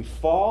that if we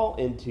fall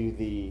into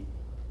the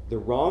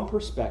wrong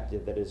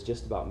perspective that is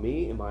just about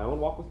me and my own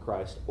walk with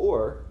Christ,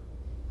 or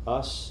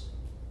us,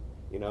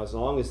 as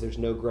long as there's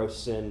no gross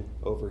sin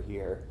over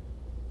here,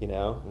 and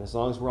as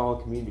long as we're all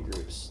in community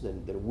groups,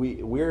 then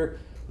we're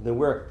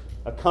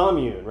a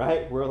commune,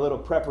 right? We're a little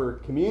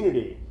prepper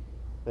community.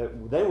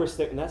 Then we're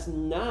stuck, and that's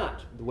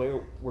not the way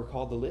we're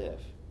called to live,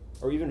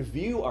 or even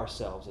view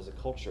ourselves as a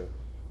culture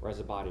or as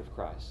a body of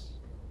Christ.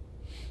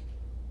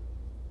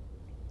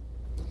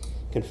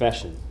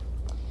 Confession.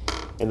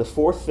 And the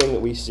fourth thing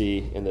that we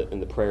see in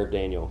the prayer of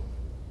Daniel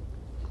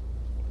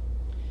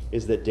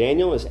is that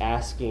Daniel is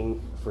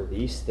asking for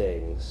these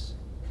things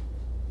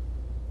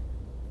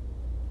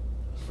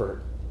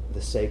for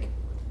the sake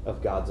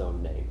of God's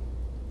own name.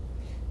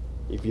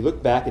 If you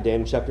look back at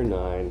Daniel chapter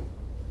 9,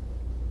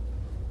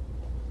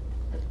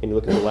 and you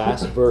look at the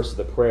last verse of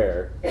the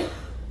prayer,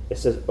 it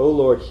says, O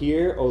Lord,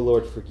 hear, O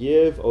Lord,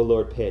 forgive, O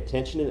Lord, pay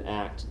attention and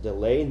act,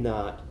 delay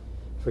not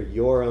for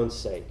your own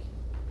sake.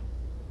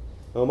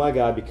 Oh my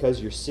God,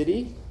 because your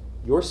city,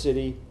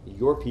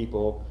 your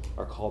people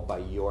are called by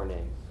your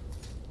name.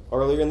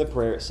 Earlier in the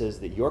prayer it says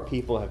that your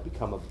people have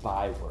become a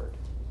byword,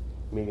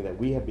 meaning that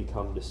we have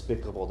become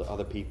despicable to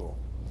other people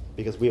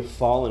because we have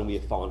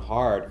fallen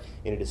hard,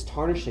 and it is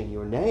tarnishing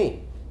your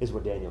name, is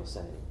what Daniel is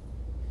saying.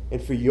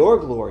 And for your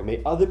glory,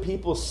 may other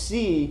people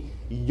see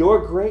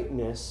your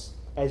greatness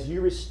as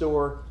you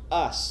restore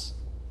us.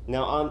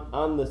 Now,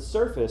 on the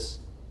surface,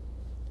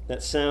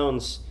 that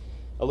sounds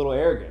a little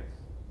arrogant,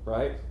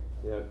 right?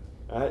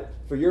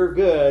 For your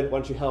good, why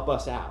don't you help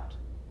us out?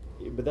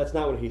 But that's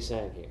not what he's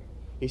saying here.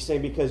 He's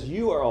saying, because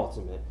you are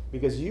ultimate,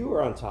 because you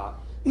are on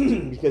top,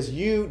 because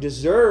you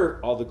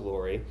deserve all the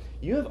glory,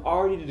 you have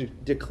already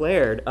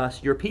declared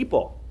us your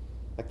people.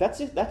 Like that's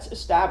it, that's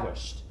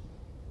established.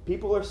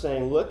 People are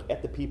saying, look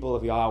at the people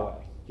of Yahweh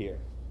here.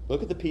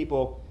 Look at the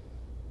people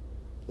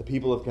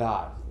of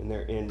God, and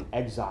they're in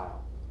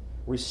exile.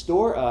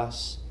 Restore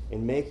us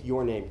and make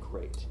your name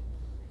great.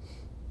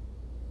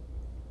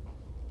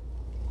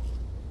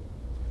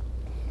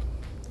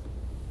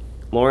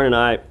 Lauren and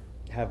I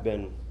have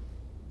been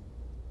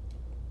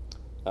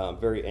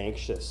very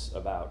anxious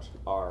about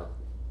our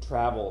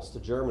travels to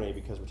Germany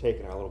because we're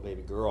taking our little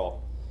baby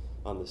girl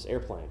on this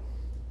airplane.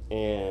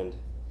 And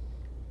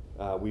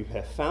we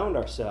have found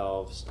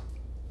ourselves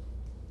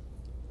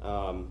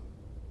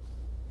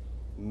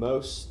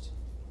most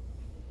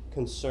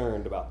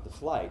concerned about the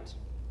flight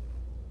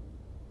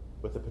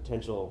with a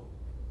potential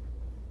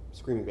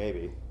screaming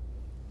baby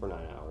for 9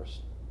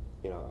 hours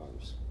in our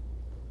arms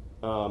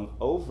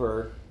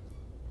over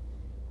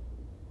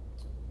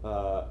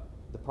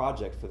the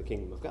project for the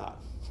Kingdom of God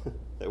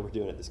that we're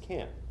doing at this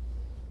camp.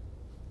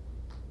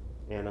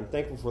 And I'm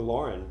thankful for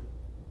Lauren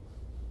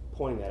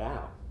pointing that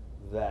out,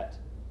 that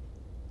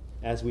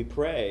as we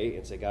pray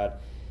and say, God,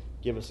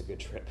 give us a good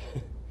trip.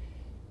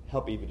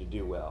 Help Eva to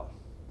do well.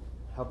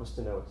 Help us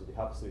to know what to do.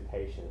 Help us to be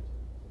patient.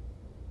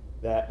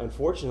 That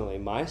unfortunately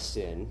my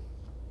sin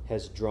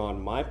has drawn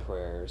my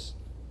prayers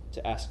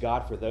to ask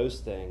God for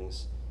those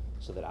things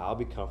so that I'll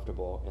be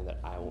comfortable and that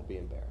I won't be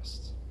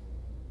embarrassed.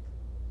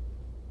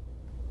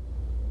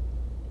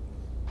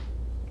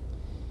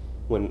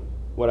 When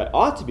what I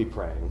ought to be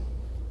praying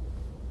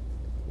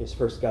is,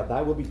 first, God,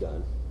 thy will be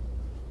done.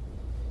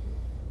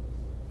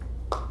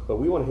 But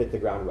we want to hit the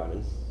ground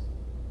running.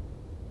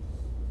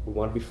 We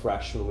want to be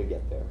fresh when we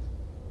get there.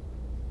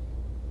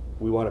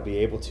 We want to be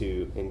able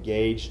to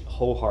engage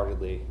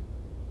wholeheartedly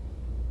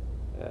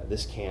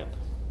this camp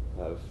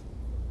of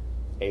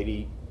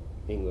 80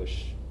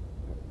 English,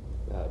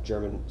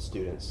 German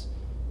students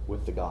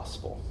with the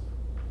gospel.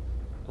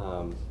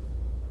 And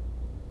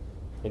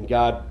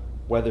God,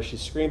 whether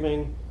she's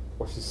screaming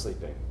or she's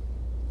sleeping,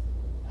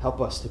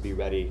 help us to be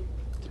ready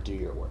to do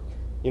your work.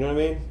 You know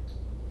what I mean?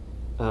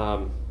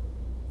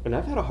 And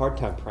I've had a hard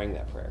time praying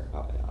that prayer,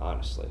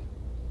 honestly.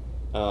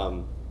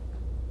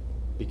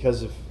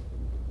 Because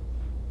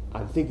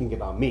I'm thinking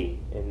about me,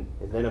 and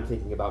then I'm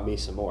thinking about me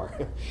some more,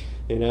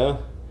 you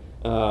know?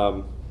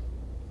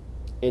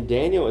 And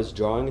Daniel is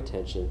drawing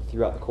attention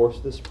throughout the course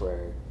of this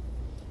prayer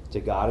to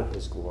God and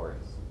his glory,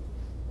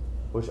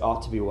 which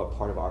ought to be what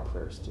part of our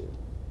prayers do.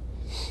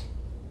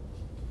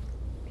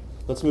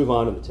 Let's move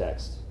on to the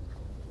text.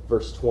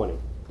 Verse 20.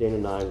 Daniel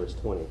 9, verse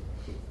 20.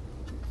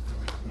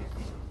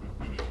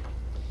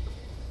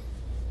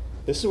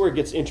 This is where it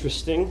gets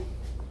interesting.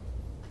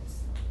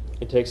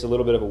 It takes a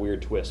little bit of a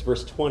weird twist.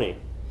 Verse 20.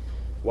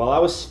 While I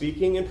was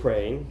speaking and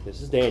praying,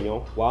 this is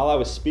Daniel, while I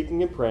was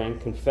speaking and praying,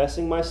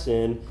 confessing my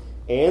sin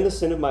and the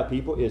sin of my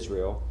people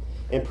Israel,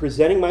 and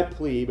presenting my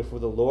plea before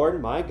the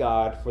Lord my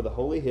God for the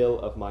holy hill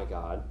of my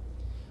God,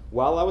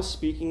 while I was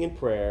speaking in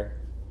prayer,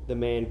 the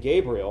man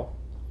Gabriel,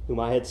 whom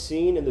I had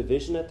seen in the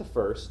vision at the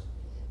first,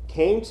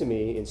 came to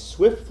me in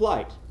swift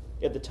flight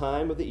at the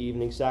time of the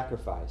evening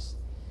sacrifice.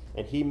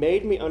 And he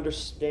made me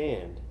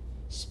understand,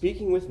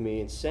 speaking with me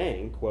and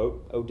saying,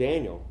 quote, O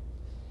Daniel,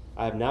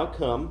 I have now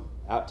come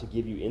out to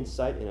give you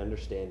insight and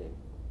understanding.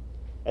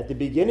 At the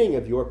beginning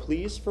of your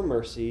pleas for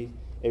mercy,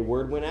 a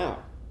word went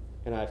out,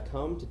 and I have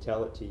come to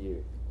tell it to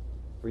you,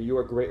 for you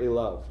are greatly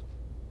loved.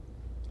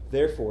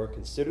 Therefore,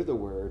 consider the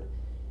word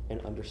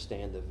and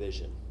understand the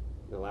vision.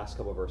 The last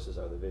couple of verses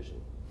are the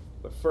vision.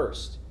 But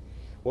first,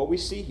 what we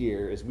see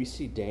here is we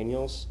see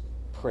Daniel's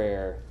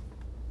prayer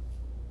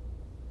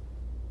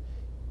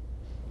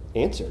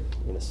answered,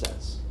 in a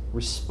sense,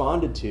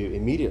 responded to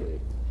immediately.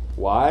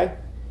 Why?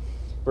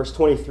 Verse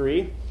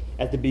 23,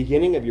 at the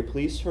beginning of your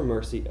pleas for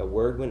mercy, a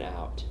word went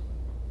out,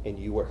 and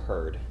you were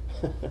heard.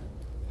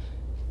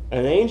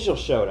 An angel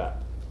showed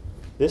up.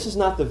 This is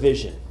not the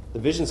vision. The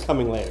vision's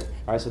coming later.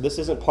 All right, so this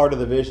isn't part of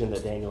the vision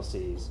that Daniel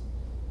sees.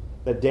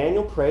 That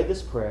Daniel prayed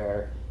this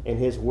prayer, and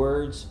his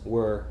words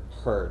were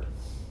heard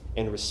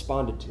and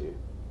responded to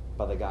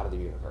by the God of the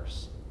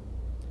universe.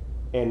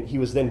 And he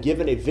was then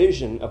given a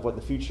vision of what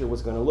the future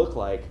was going to look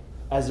like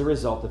as a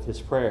result of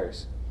his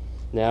prayers.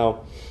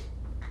 Now,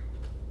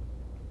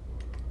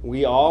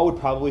 we all would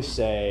probably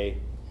say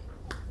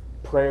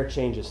prayer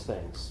changes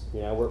things.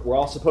 You know, we're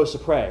all supposed to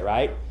pray,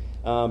 right?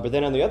 But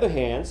then on the other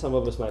hand, some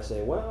of us might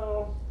say,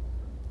 well,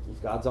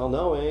 if God's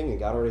all-knowing and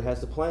God already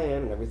has the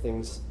plan and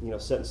everything's,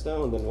 set in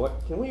stone, then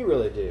what can we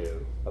really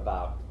do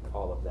about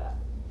all of that?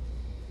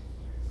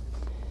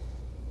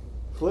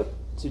 Flip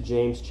to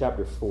James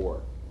chapter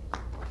 4.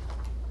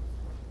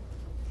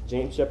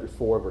 James chapter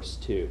 4, verse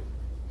 2.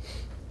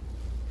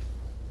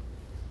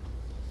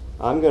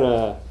 I'm going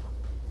to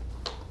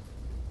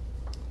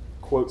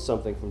quote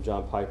something from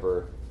John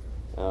Piper.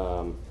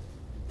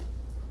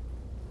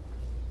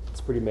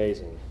 It's pretty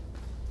amazing.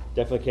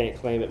 Definitely can't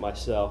claim it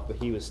myself, but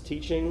he was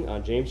teaching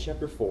on James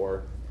chapter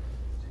 4.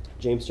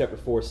 James chapter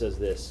 4 says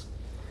this: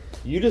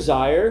 You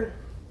desire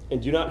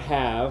and do not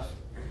have,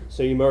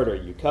 so you murder.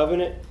 You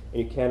covenant,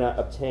 and you cannot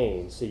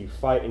obtain, so you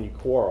fight and you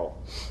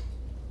quarrel.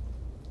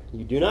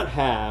 You do not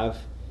have,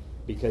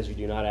 because you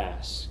do not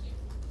ask.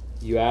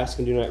 You ask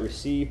and do not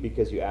receive,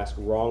 because you ask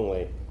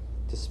wrongly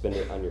to spend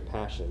it on your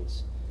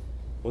passions.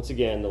 Once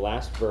again, the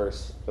last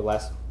verse, the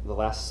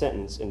last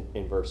sentence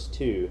in verse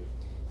 2,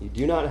 you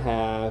do not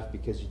have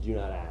because you do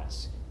not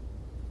ask.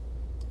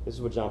 This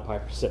is what John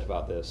Piper said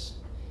about this.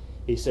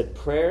 He said,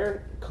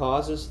 prayer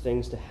causes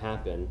things to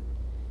happen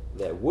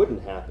that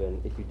wouldn't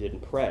happen if you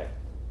didn't pray.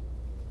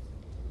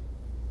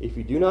 If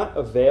you do not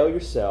avail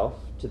yourself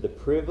to the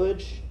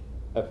privilege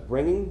of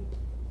bringing,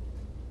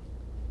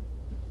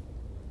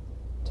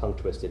 tongue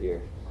twisted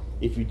here,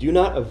 if you do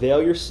not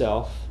avail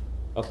yourself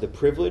of the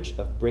privilege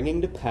of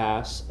bringing to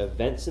pass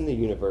events in the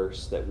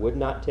universe that would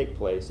not take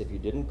place if you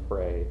didn't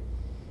pray,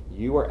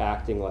 you are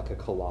acting like a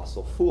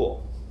colossal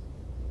fool.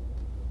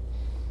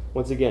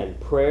 Once again,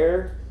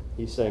 prayer,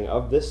 he's saying,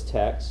 of this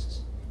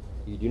text,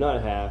 you do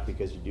not have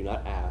because you do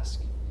not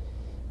ask.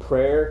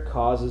 Prayer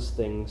causes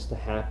things to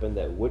happen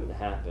that wouldn't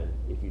happen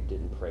if you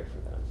didn't pray for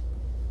them.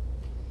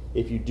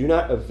 If you do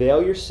not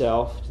avail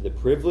yourself to the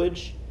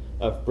privilege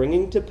of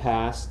bringing to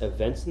pass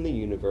events in the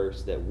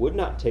universe that would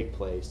not take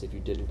place if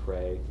you didn't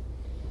pray,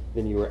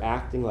 then you are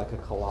acting like a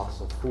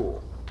colossal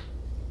fool.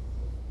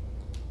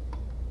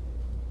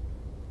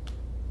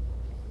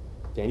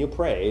 Daniel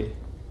prayed,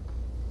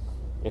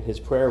 and his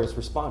prayer was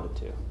responded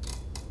to.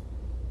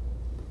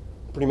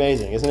 Pretty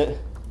amazing, isn't it?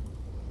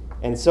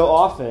 And so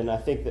often, I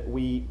think that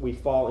we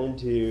fall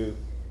into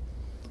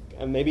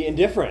maybe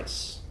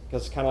indifference.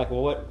 Because it's kind of like,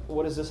 well,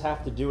 what does this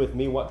have to do with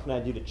me? What can I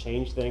do to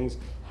change things?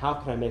 How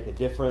can I make a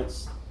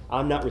difference?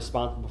 I'm not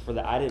responsible for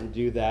that. I didn't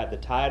do that. The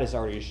tide has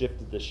already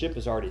shifted. The ship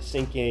is already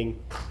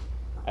sinking.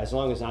 As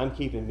long as I'm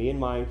keeping me and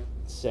mine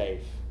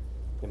safe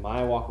in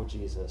my walk with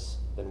Jesus,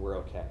 then we're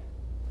okay.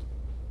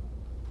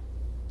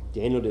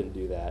 Daniel didn't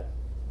do that.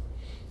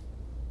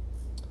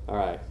 All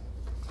right.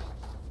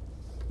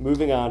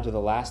 Moving on to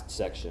the last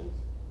section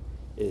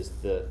is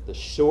the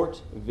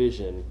short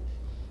vision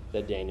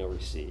that Daniel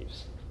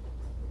receives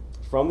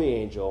from the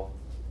angel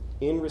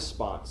in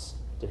response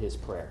to his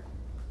prayer,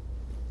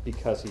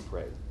 because he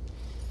prayed.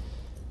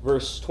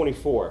 Verse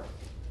 24,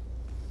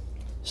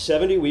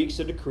 70 weeks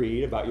are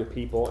decreed about your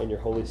people and your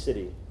holy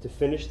city, to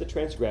finish the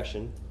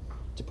transgression,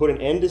 to put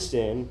an end to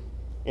sin,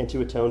 and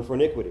to atone for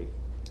iniquity,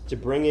 to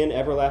bring in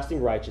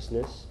everlasting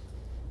righteousness,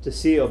 to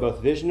seal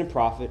both vision and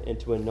prophet, and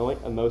to anoint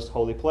a most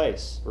holy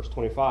place. Verse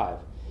 25,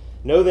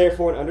 know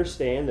therefore and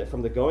understand that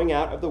from the going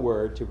out of the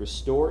word to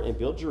restore and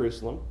build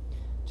Jerusalem,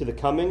 to the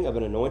coming of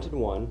an anointed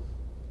one,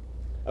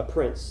 a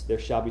prince, there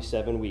shall be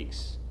 7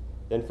 weeks.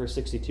 Then for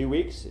 62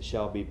 weeks it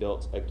shall be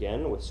built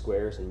again with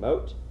squares and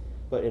moat,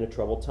 but in a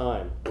troubled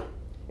time.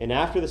 And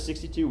after the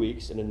 62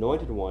 weeks, an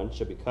anointed one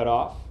shall be cut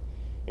off,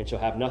 and shall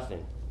have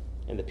nothing.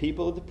 And the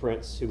people of the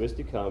prince who is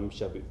to come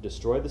shall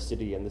destroy the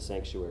city and the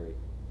sanctuary.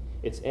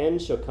 Its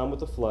end shall come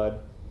with a flood,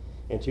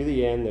 and to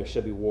the end there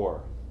shall be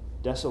war.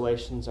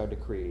 Desolations are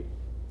decreed.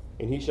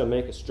 And he shall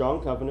make a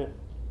strong covenant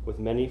with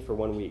many for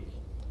 1 week.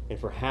 And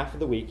for half of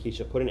the week he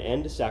shall put an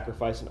end to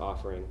sacrifice and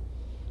offering.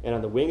 And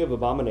on the wing of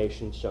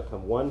abominations shall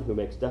come one who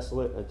makes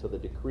desolate until the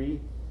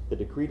decreed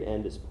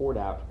end is poured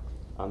out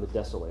on the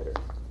desolator.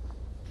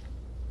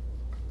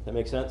 That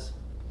make sense?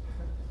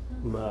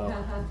 No.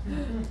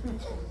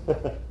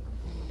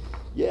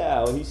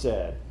 Yeah, well, he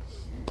said.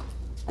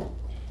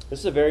 This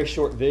is a very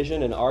short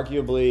vision and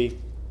arguably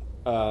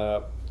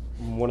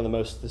one of the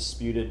most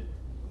disputed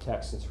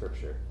texts in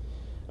Scripture.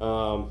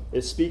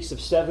 It speaks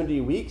of 70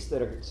 weeks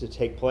that are to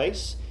take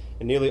place,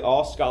 and nearly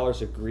all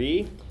scholars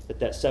agree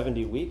that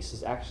 70 weeks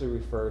is actually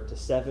referred to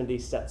 70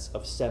 sets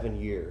of 7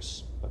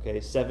 years. Okay,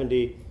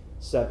 70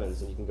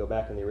 sevens, and you can go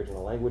back in the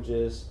original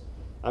languages.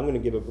 I'm going to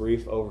give a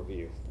brief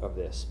overview of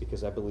this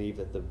because I believe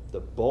that the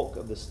bulk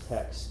of this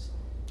text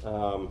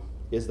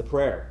is the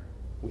prayer.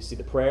 We see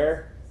the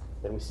prayer,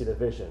 then we see the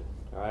vision.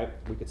 All right,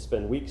 we could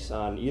spend weeks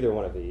on either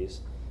one of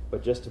these,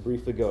 but just to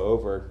briefly go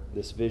over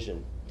this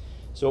vision.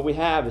 So what we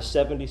have is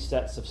 70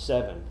 sets of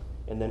 7.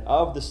 And then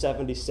of the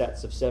 70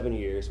 sets of 7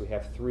 years, we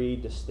have 3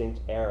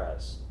 distinct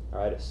eras. All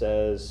right, it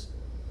says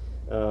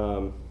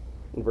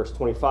in verse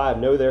 25,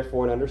 know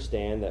therefore and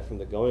understand that from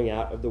the going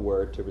out of the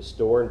word to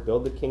restore and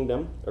build the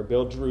kingdom, or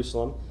build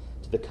Jerusalem,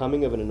 to the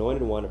coming of an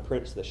anointed one, a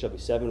prince, there shall be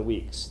 7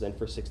 weeks, then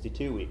for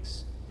 62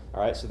 weeks.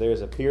 All right, so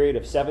there's a period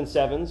of 7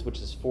 sevens, which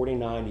is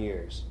 49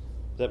 years.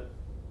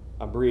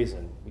 I'm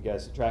breezing. You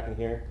guys tracking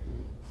here?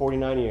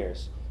 49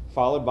 years.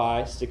 Followed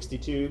by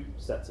 62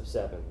 sets of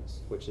 7s,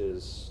 which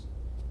is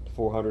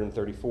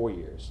 434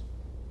 years.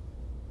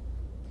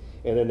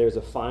 And then there's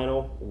a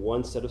final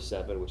 1 set of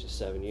 7, which is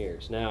 7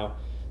 years. Now,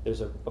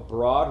 there's a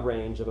broad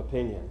range of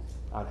opinion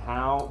on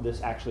how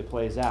this actually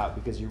plays out,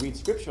 because you read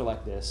Scripture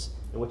like this,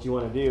 and what you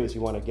want to do is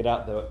you want to get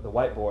out the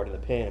whiteboard and the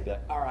pen and be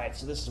like, all right,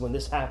 so this is when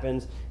this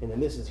happens, and then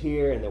this is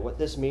here, and then what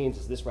this means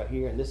is this right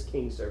here, and this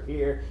king served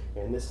here,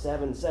 and this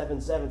 7, 7,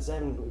 7,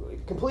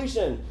 7,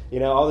 completion,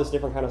 all this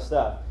different kind of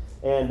stuff.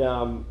 And,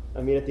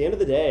 at the end of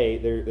the day,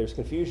 there's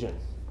confusion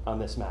on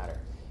this matter.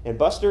 And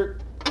Buster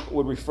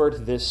would refer to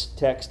this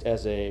text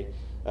as a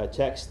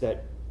text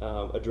that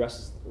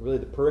addresses really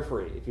the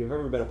periphery. If you've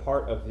ever been a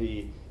part of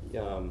the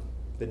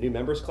new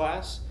members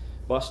class,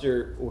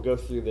 Buster will go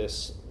through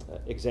this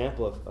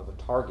example of a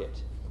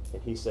target.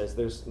 And he says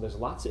there's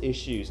lots of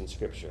issues in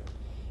Scripture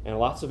and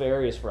lots of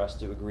areas for us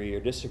to agree or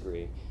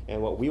disagree.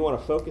 And what we want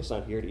to focus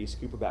on here at East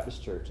Cooper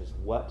Baptist Church is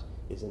what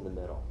is in the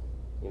middle.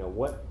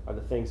 What are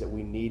the things that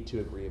we need to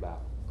agree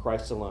about?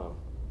 Christ alone,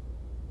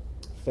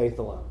 faith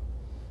alone,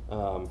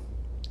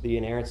 the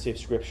inerrancy of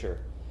Scripture.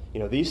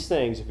 These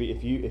things,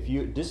 if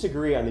you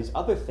disagree on these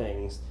other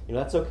things,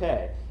 that's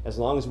okay, as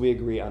long as we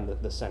agree on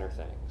the center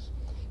things.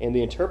 And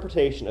the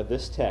interpretation of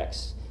this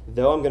text,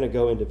 though I'm going to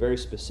go into very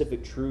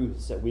specific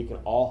truths that we can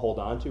all hold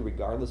on to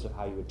regardless of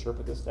how you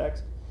interpret this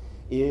text,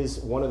 is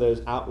one of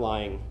those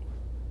outlying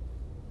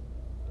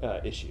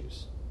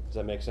issues. Does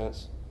that make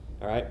sense?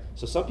 All right?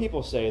 So some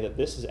people say that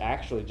this is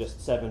actually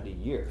just 70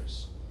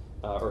 years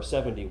or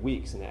 70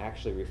 weeks, and it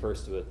actually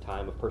refers to a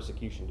time of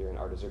persecution during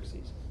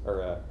Artaxerxes,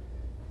 or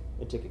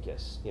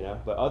Antiochus,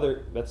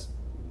 But that's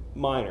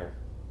minor.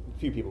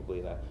 Few people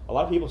believe that. A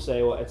lot of people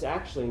say, well, it's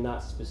actually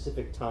not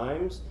specific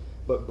times,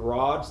 but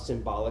broad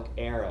symbolic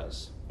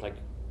eras. Like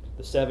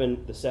the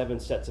seven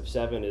sets of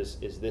seven is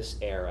this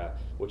era,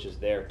 which is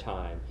their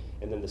time.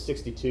 And then the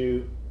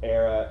 62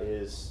 era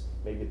is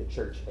maybe the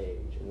church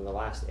age. And then the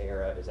last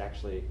era is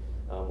actually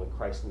when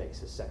Christ makes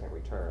his second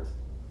return.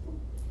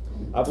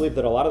 I believe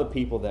that a lot of the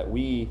people that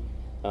we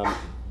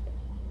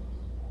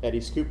at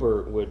East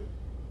Cooper would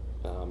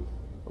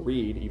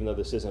read, even though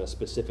this isn't a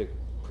specific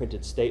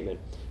printed statement,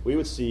 we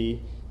would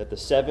see that the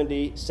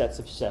 70 sets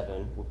of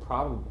seven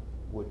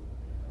would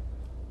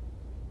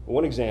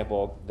one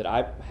example that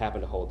I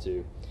happen to hold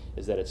to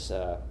is that it's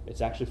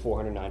actually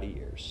 490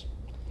 years,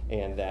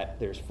 and that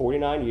there's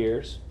 49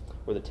 years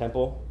where the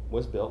temple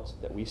was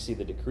built, that we see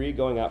the decree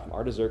going out from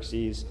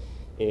Artaxerxes,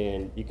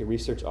 and you can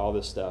research all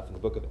this stuff. In the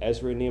book of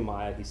Ezra and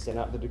Nehemiah, he sent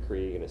out the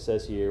decree, and it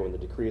says here, when the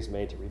decree is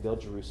made to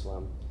rebuild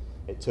Jerusalem,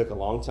 it took a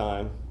long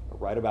time,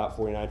 right about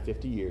 49,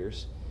 50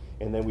 years,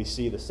 and then we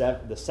see the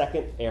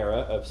second era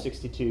of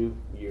 62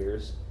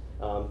 years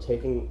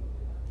taking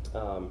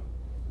the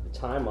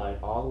timeline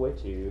all the way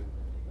to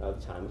the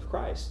time of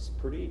Christ,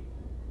 pretty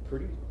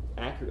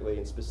accurately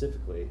and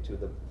specifically to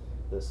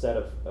the set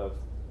of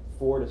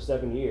 4 to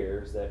 7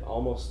 years that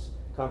almost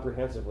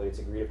comprehensively it's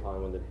agreed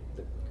upon when the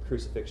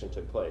crucifixion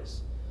took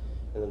place.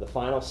 And then the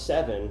final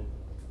 7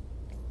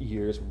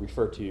 years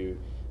refer to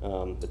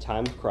the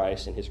time of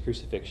Christ and his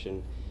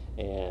crucifixion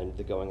and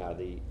the going out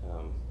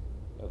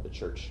of the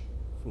church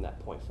from that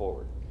point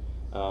forward.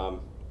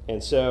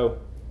 And so,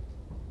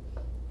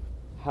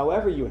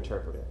 however you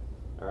interpret it,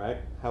 all right?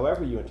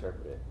 However you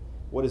interpret it,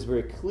 what is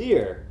very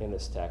clear in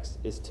this text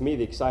is, to me,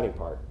 the exciting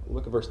part.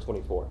 Look at verse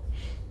 24.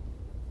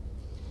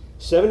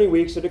 70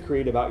 weeks are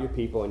decreed about your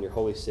people and your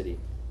holy city.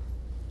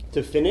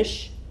 To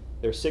finish,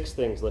 there are 6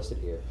 things listed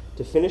here.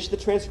 To finish the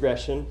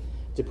transgression,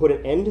 to put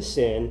an end to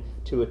sin,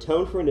 to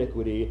atone for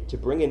iniquity, to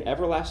bring in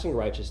everlasting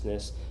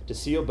righteousness, to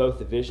seal both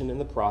the vision and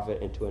the prophet,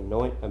 and to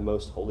anoint a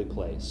most holy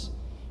place.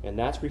 And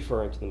that's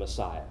referring to the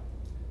Messiah,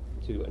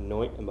 to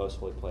anoint a most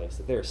holy place.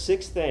 That there are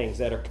 6 things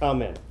that are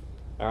coming.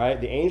 All right,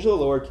 the angel of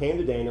the Lord came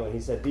to Daniel and he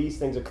said, these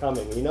things are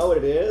coming. And you know what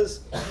it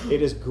is?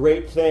 It is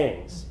great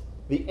things.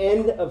 The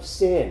end of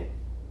sin,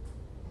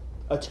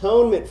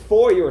 atonement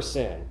for your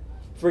sin,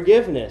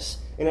 forgiveness,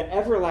 and an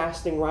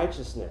everlasting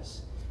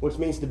righteousness, which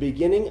means the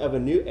beginning of a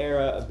new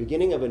era, a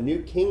beginning of a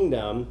new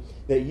kingdom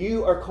that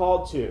you are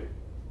called to.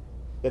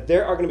 That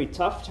there are going to be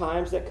tough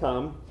times that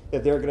come,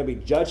 that there are going to be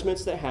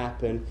judgments that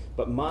happen,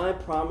 but my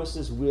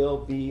promises will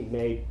be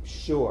made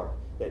sure,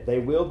 that they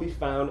will be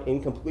found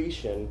in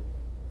completion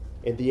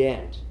at the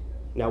end.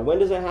 Now, when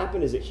does that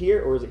happen? Is it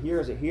here, or is it here,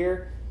 or is it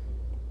here?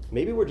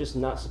 Maybe we're just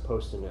not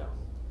supposed to know.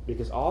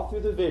 Because all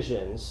through the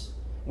visions,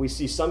 we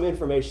see some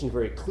information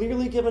very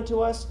clearly given to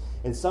us,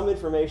 and some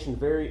information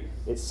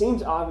it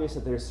seems obvious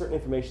that there's certain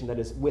information that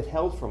is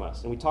withheld from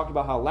us. And we talked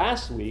about how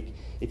last week,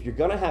 if you're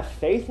going to have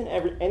faith in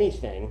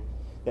anything,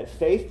 that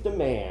faith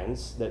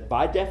demands that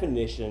by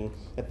definition,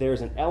 that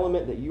there's an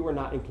element that you are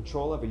not in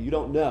control of or you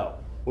don't know,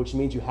 which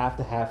means you have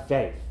to have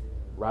faith,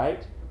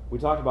 right? We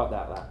talked about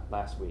that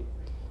last week.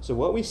 So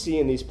what we see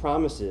in these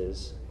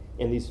promises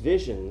and these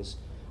visions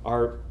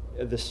are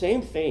the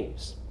same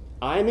themes.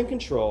 I'm in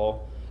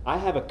control. I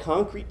have a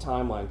concrete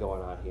timeline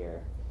going on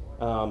here.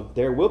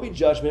 There will be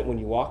judgment when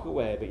you walk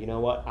away, but you know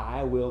what?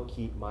 I will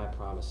keep my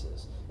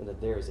promises. And that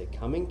there is a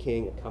coming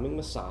king, a coming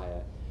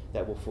Messiah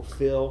that will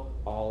fulfill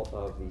all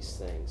of these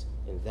things.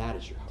 And that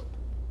is your hope.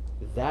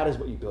 That is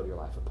what you build your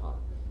life upon.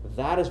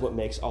 That is what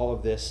makes all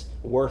of this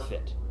worth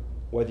it.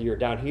 Whether you're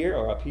down here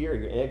or up here, or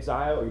you're in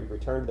exile, or you've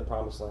returned to the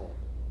promised land.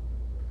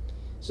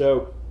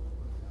 So,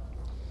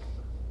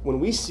 when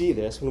we see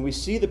this, when we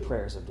see the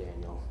prayers of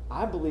Daniel,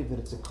 I believe that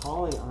it's a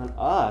calling on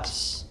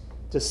us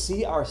to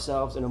see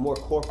ourselves in a more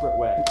corporate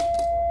way.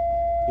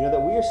 You know,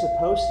 that we are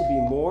supposed to be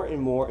more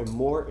and more and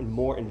more and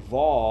more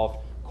involved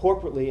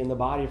corporately in the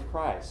body of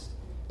Christ.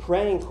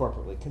 praying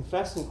corporately,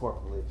 confessing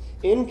corporately,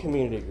 in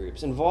community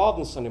groups, involved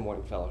in Sunday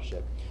morning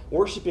fellowship,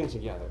 worshiping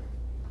together.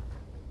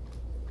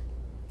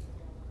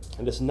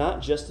 And it's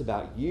not just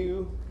about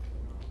you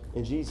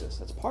and Jesus.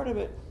 That's part of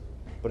it.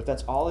 But if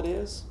that's all it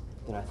is,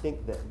 then I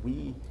think that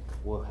we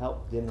will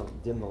help dim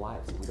the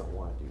lights if we don't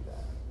want to do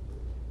that.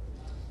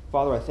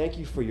 Father, I thank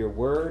you for your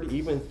word,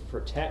 even for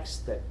texts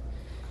that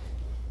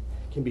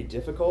can be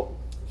difficult.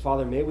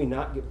 Father, may we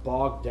not get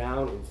bogged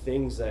down in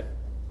things that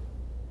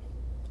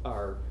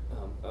are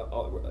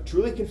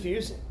truly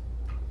confusing.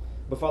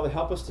 But Father,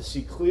 help us to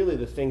see clearly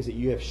the things that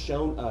you have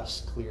shown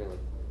us clearly.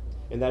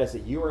 And that is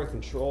that you are in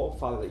control.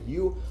 Father, that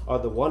you are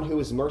the one who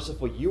is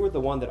merciful. You are the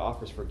one that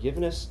offers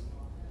forgiveness.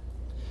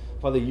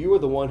 Father, you are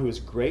the one who is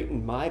great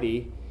and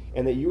mighty,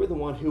 and that you are the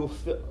one who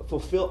will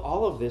fulfill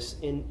all of this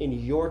in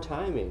your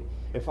timing.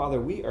 And Father,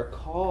 we are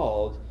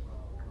called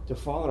to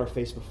fall on our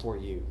face before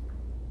you.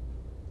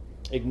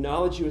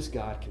 Acknowledge you as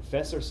God,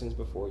 confess our sins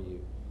before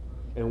you,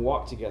 and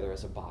walk together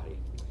as a body.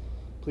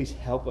 Please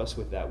help us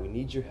with that. We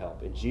need your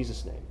help. In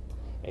Jesus' name,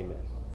 amen.